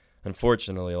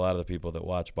 unfortunately, a lot of the people that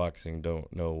watch boxing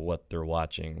don't know what they're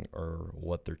watching or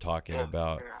what they're talking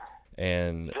about.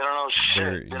 And they don't know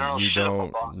shit.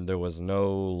 There was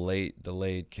no late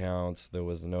delayed counts. There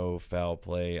was no foul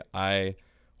play. I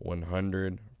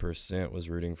 100% was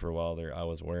rooting for Wilder. I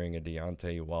was wearing a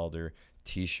Deontay Wilder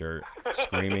T-shirt,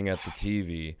 screaming at the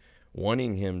TV,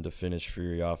 wanting him to finish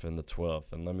Fury off in the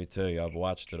 12th. And let me tell you, I've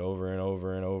watched it over and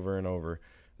over and over and over.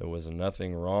 There was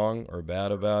nothing wrong or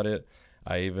bad about it.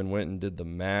 I even went and did the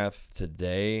math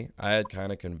today. I had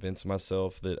kind of convinced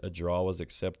myself that a draw was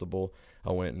acceptable.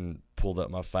 I went and pulled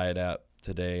up my fight app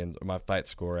today, and my fight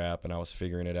score app, and I was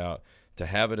figuring it out. To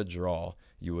have it a draw,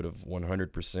 you would have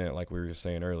 100%, like we were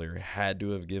saying earlier, had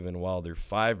to have given Wilder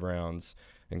 5 rounds,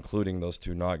 including those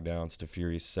 2 knockdowns, to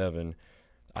Fury's 7.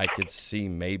 I could see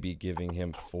maybe giving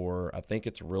him 4. I think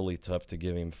it's really tough to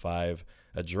give him 5.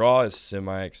 A draw is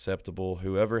semi-acceptable.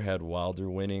 Whoever had Wilder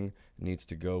winning needs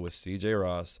to go with C.J.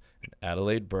 Ross and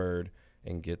Adelaide Byrd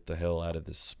and get the hell out of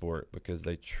this sport, because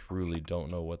they truly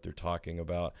don't know what they're talking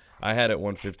about. I had it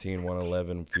 115,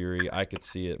 111 Fury. I could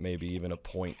see it maybe even a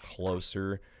point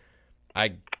closer.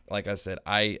 Like I said,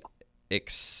 I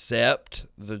accept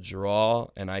the draw,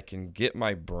 and I can get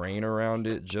my brain around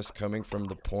it, just coming from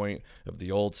the point of the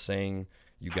old saying,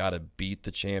 you got to beat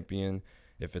the champion.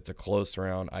 If it's a close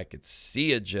round, I could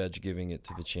see a judge giving it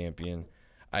to the champion.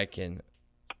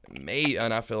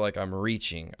 And I feel like I'm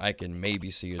reaching. I can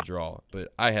maybe see a draw,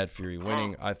 but I had Fury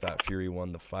winning. I thought Fury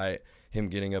won the fight. Him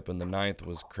getting up in the 9th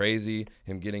was crazy.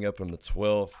 Him getting up in the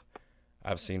 12th,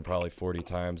 I've seen probably 40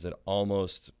 times. It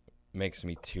almost makes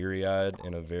me teary-eyed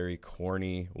in a very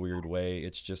corny, weird way.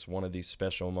 It's just one of these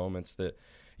special moments that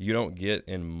you don't get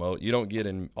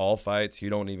in all fights. You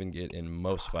don't even get in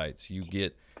most fights. You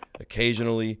get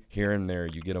occasionally here and there.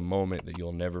 You get a moment that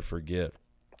you'll never forget.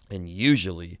 And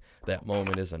usually that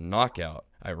moment is a knockout,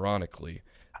 ironically.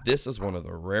 This is one of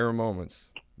the rare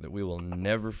moments that we will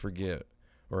never forget,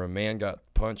 where a man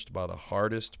got punched by the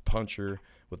hardest puncher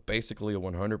with basically a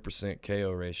 100%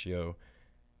 KO ratio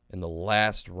in the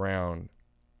last round.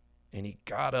 And he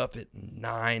got up at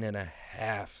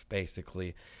 9.5,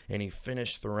 basically. And he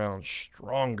finished the round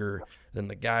stronger than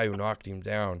the guy who knocked him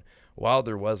down.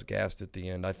 Wilder was gassed at the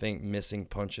end. I think missing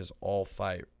punches all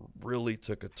fight really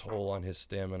took a toll on his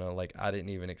stamina. Like, I didn't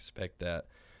even expect that.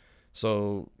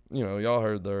 So, you know, y'all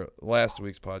heard the last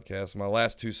week's podcast. My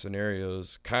last 2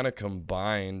 scenarios kind of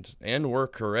combined and were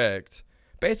correct.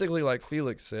 Basically, like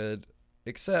Felix said,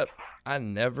 except I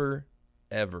never,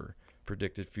 ever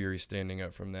predicted Fury standing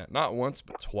up from that. Not once,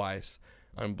 but twice.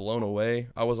 I'm blown away.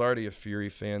 I was already a Fury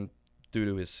fan due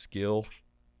to his skill.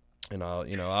 And,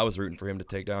 I was rooting for him to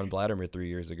take down Vladimir 3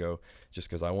 years ago just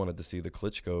because I wanted to see the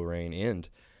Klitschko reign end.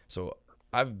 So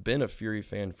I've been a Fury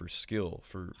fan for skill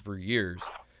for years.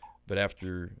 But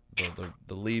after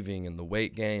the leaving and the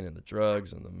weight gain and the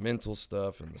drugs and the mental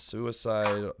stuff and the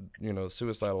suicidal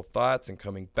thoughts and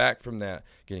coming back from that,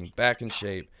 getting back in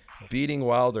shape, beating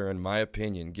Wilder, in my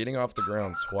opinion, getting off the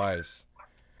ground twice,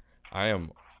 I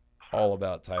am all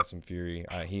about Tyson Fury.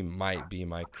 He might be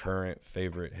my current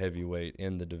favorite heavyweight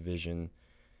in the division.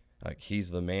 Like, he's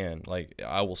the man. Like,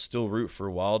 I will still root for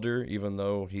Wilder, even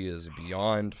though he is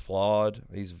beyond flawed.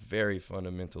 He's very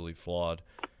fundamentally flawed.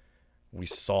 We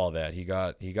saw that. He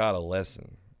got a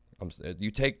lesson.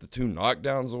 You take the 2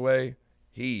 knockdowns away,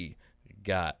 he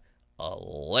got a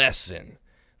lesson.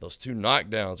 Those 2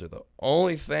 knockdowns are the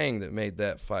only thing that made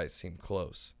that fight seem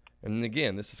close. And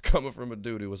again, this is coming from a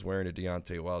dude who was wearing a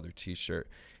Deontay Wilder t-shirt.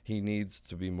 He needs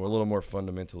to be a little more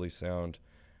fundamentally sound.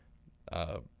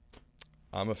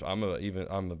 I'm a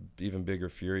even bigger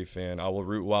Fury fan. I will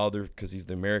root Wilder because he's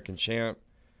the American champ,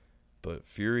 but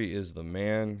Fury is the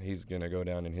man. He's gonna go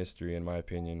down in history, in my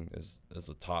opinion, as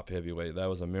a top heavyweight. That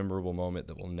was a memorable moment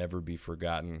that will never be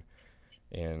forgotten.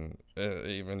 And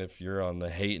even if you're on the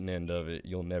hating end of it,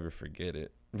 you'll never forget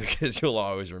it because you'll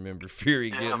always remember Fury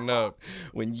getting up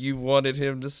when you wanted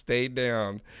him to stay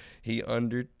down. He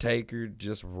Undertaker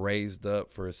just raised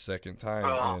up for a second time,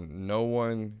 and no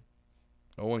one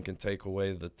can take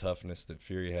away the toughness that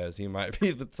Fury has. He might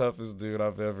be the toughest dude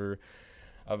I've ever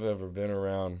been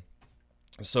around.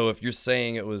 So if you're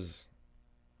saying it was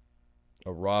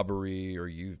a robbery, or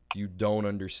you don't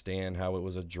understand how it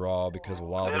was a draw because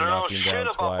Wilder knocked him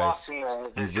down twice, you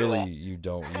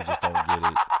just don't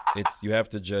get it. You have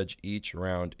to judge each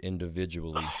round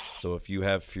individually. So if you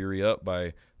have Fury up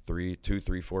by 2,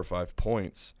 3, 4, 5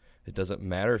 points, it doesn't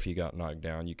matter if he got knocked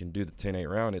down. You can do the 10-8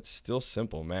 round. It's still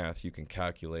simple math. You can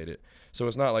calculate it. So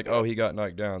it's not like, oh, he got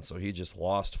knocked down, so he just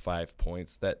lost 5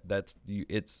 points.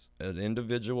 It's an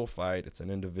individual fight. It's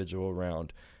an individual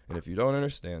round. And if you don't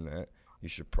understand that, you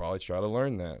should probably try to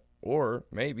learn that. Or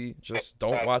maybe just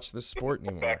don't watch this sport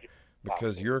anymore,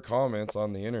 because your comments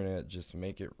on the internet just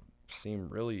make it seem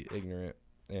really ignorant.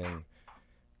 And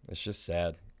it's just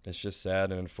sad. It's just sad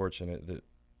and unfortunate that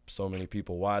so many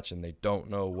people watch and they don't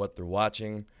know what they're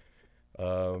watching.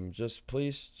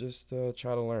 Please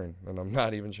try to learn. And I'm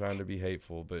not even trying to be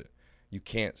hateful, but you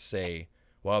can't say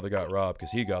Wilder got robbed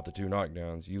because he got the 2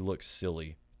 knockdowns. You look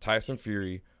silly. Tyson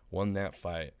Fury won that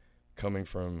fight coming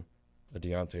from a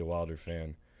Deontay Wilder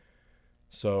fan.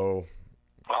 So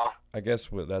I guess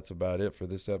that's about it for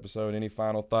this episode. Any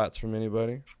final thoughts from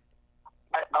anybody?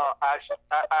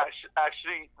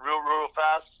 Actually, real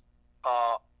fast,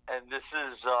 and this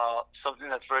is something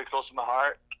that's very close to my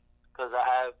heart, because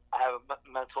I have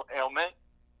a mental ailment,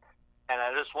 and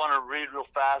I just want to read real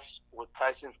fast what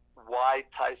Tyson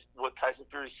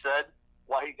Fury said,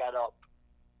 why he got up.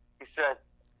 He said,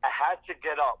 "I had to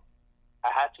get up. I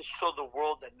had to show the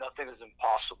world that nothing is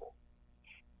impossible.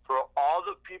 For all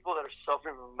the people that are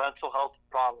suffering from mental health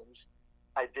problems,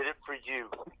 I did it for you.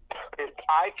 If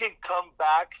I can come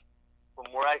back from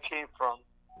where I came from,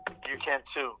 you can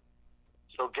too.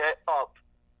 So get up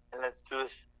and let's do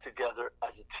this together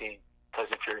as a team."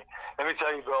 Tyson Fury. Let me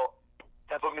tell you, bro,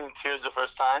 that put me in tears the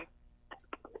first time.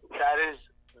 That is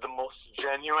the most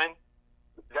genuine.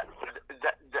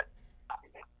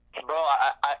 Bro,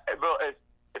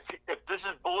 if this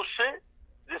is bullshit,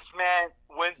 this man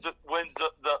wins the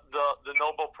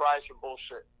Nobel Prize for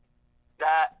bullshit.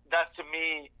 That to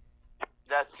me,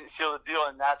 that's seal the deal,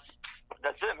 and that's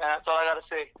it, man. That's all I gotta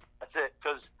say. That's it.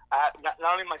 Because I have,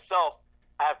 not only myself,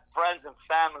 I have friends and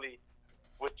family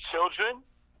with children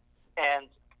and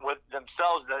with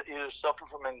themselves that either suffer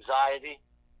from anxiety,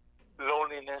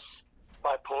 loneliness,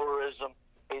 bipolarism,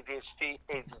 ADHD,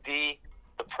 ADD,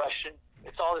 depression.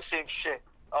 It's all the same shit.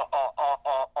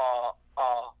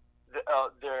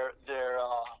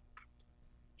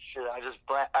 Shit. I just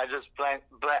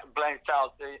blanked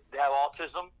out. They have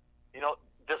autism. You know,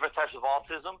 different types of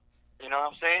autism. You know what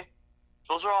I'm saying?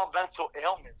 Those are all mental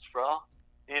ailments, bro.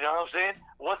 You know what I'm saying?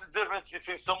 What's the difference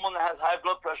between someone that has high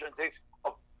blood pressure and takes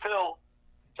a pill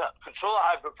to control the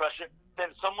high blood pressure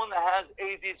than someone that has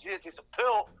ADHD that takes a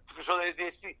pill to control the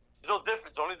ADHD? There's no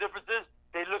difference. The only difference is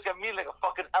they look at me like a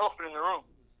fucking elephant in the room.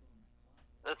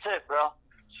 That's it, bro.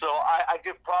 So I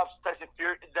give props to Tyson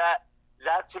Fury. That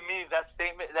to me, that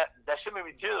statement, that shit made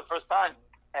me tear the first time,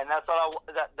 and that's all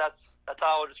that's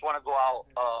how I just want to go out,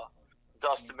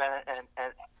 Dustin, man,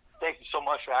 and thank you so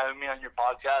much for having me on your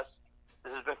podcast.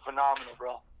 This has been phenomenal,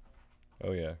 bro.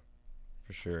 Oh yeah,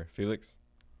 for sure. Felix?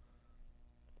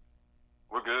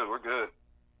 We're good.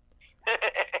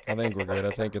 I think we're good.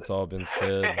 I think it's all been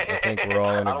said. I think we're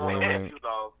all in agreement.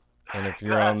 And if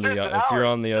you're on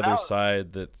the other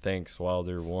side that thinks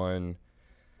Wilder won,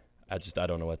 I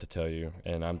don't know what to tell you.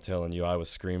 And I'm telling you, I was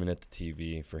screaming at the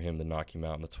TV for him to knock him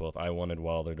out in the 12th. I wanted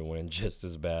Wilder to win just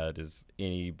as bad as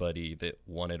anybody that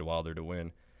wanted Wilder to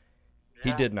win.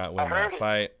 Yeah, he did not win that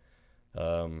fight.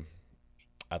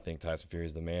 I think Tyson Fury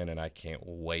is the man, and I can't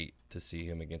wait to see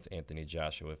him against Anthony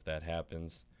Joshua if that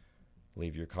happens.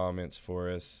 Leave your comments for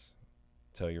us.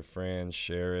 Tell your friends,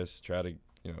 share us.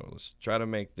 Let's try to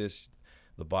make this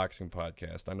the boxing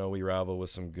podcast. I know we rival with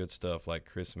some good stuff like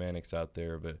Chris Mannix out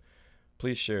there, but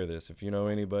please share this. If you know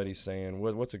anybody saying,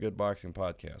 what's a good boxing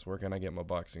podcast? Where can I get my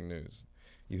boxing news?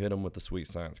 You hit them with the Sweet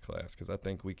Science Class, because I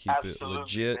think we keep it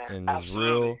legit and as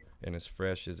real and as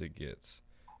fresh as it gets.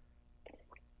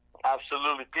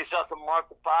 Absolutely. Peace out to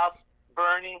Martha Paz,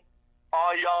 Bernie,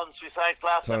 all y'all in the Sweet Science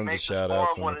Class. Tons of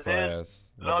shout-outs in the class.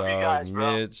 Love you guys,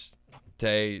 bro. Mitch,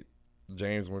 Tate,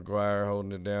 James McGuire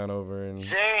holding it down over in...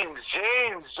 James,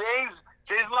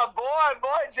 my boy.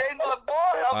 James, my boy.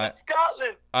 I'm in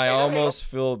Scotland. I almost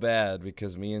feel bad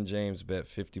because me and James bet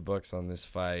 $50 on this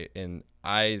fight, and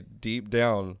deep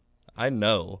down, I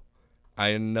know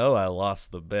I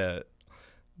lost the bet,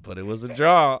 but it was a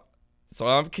draw. So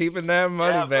I'm keeping that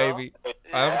money, baby.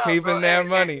 I'm keeping that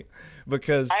money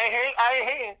because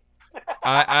I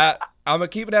ain't I'm gonna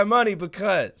keep that money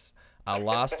because I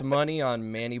lost money on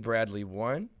Manny Bradley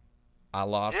 1. I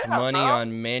lost money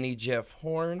on Manny Jeff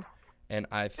Horn, and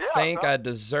I think I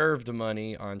deserved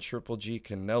money on Triple G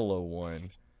Canelo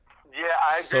 1. Yeah,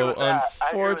 I agree with that. So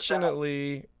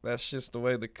unfortunately, that's just the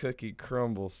way the cookie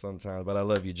crumbles sometimes. But I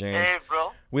love you, James. Hey,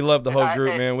 bro. We love the whole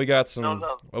group, man. We got some.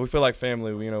 We feel like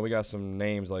family. We got some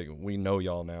names like we know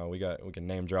y'all now. We can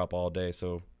name drop all day.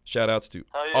 So shout outs to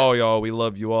all y'all. We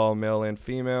love you all, male and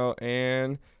female,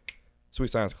 and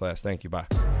Sweet Science Class. Thank you. Bye.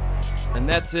 And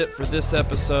that's it for this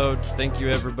episode. Thank you,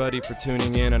 everybody, for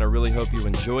tuning in, and I really hope you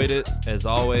enjoyed it. As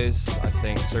always, I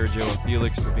thank Sergio and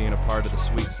Felix for being a part of the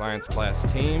Sweet Science Class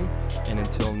team. And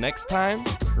until next time,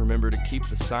 remember to keep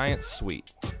the science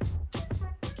sweet.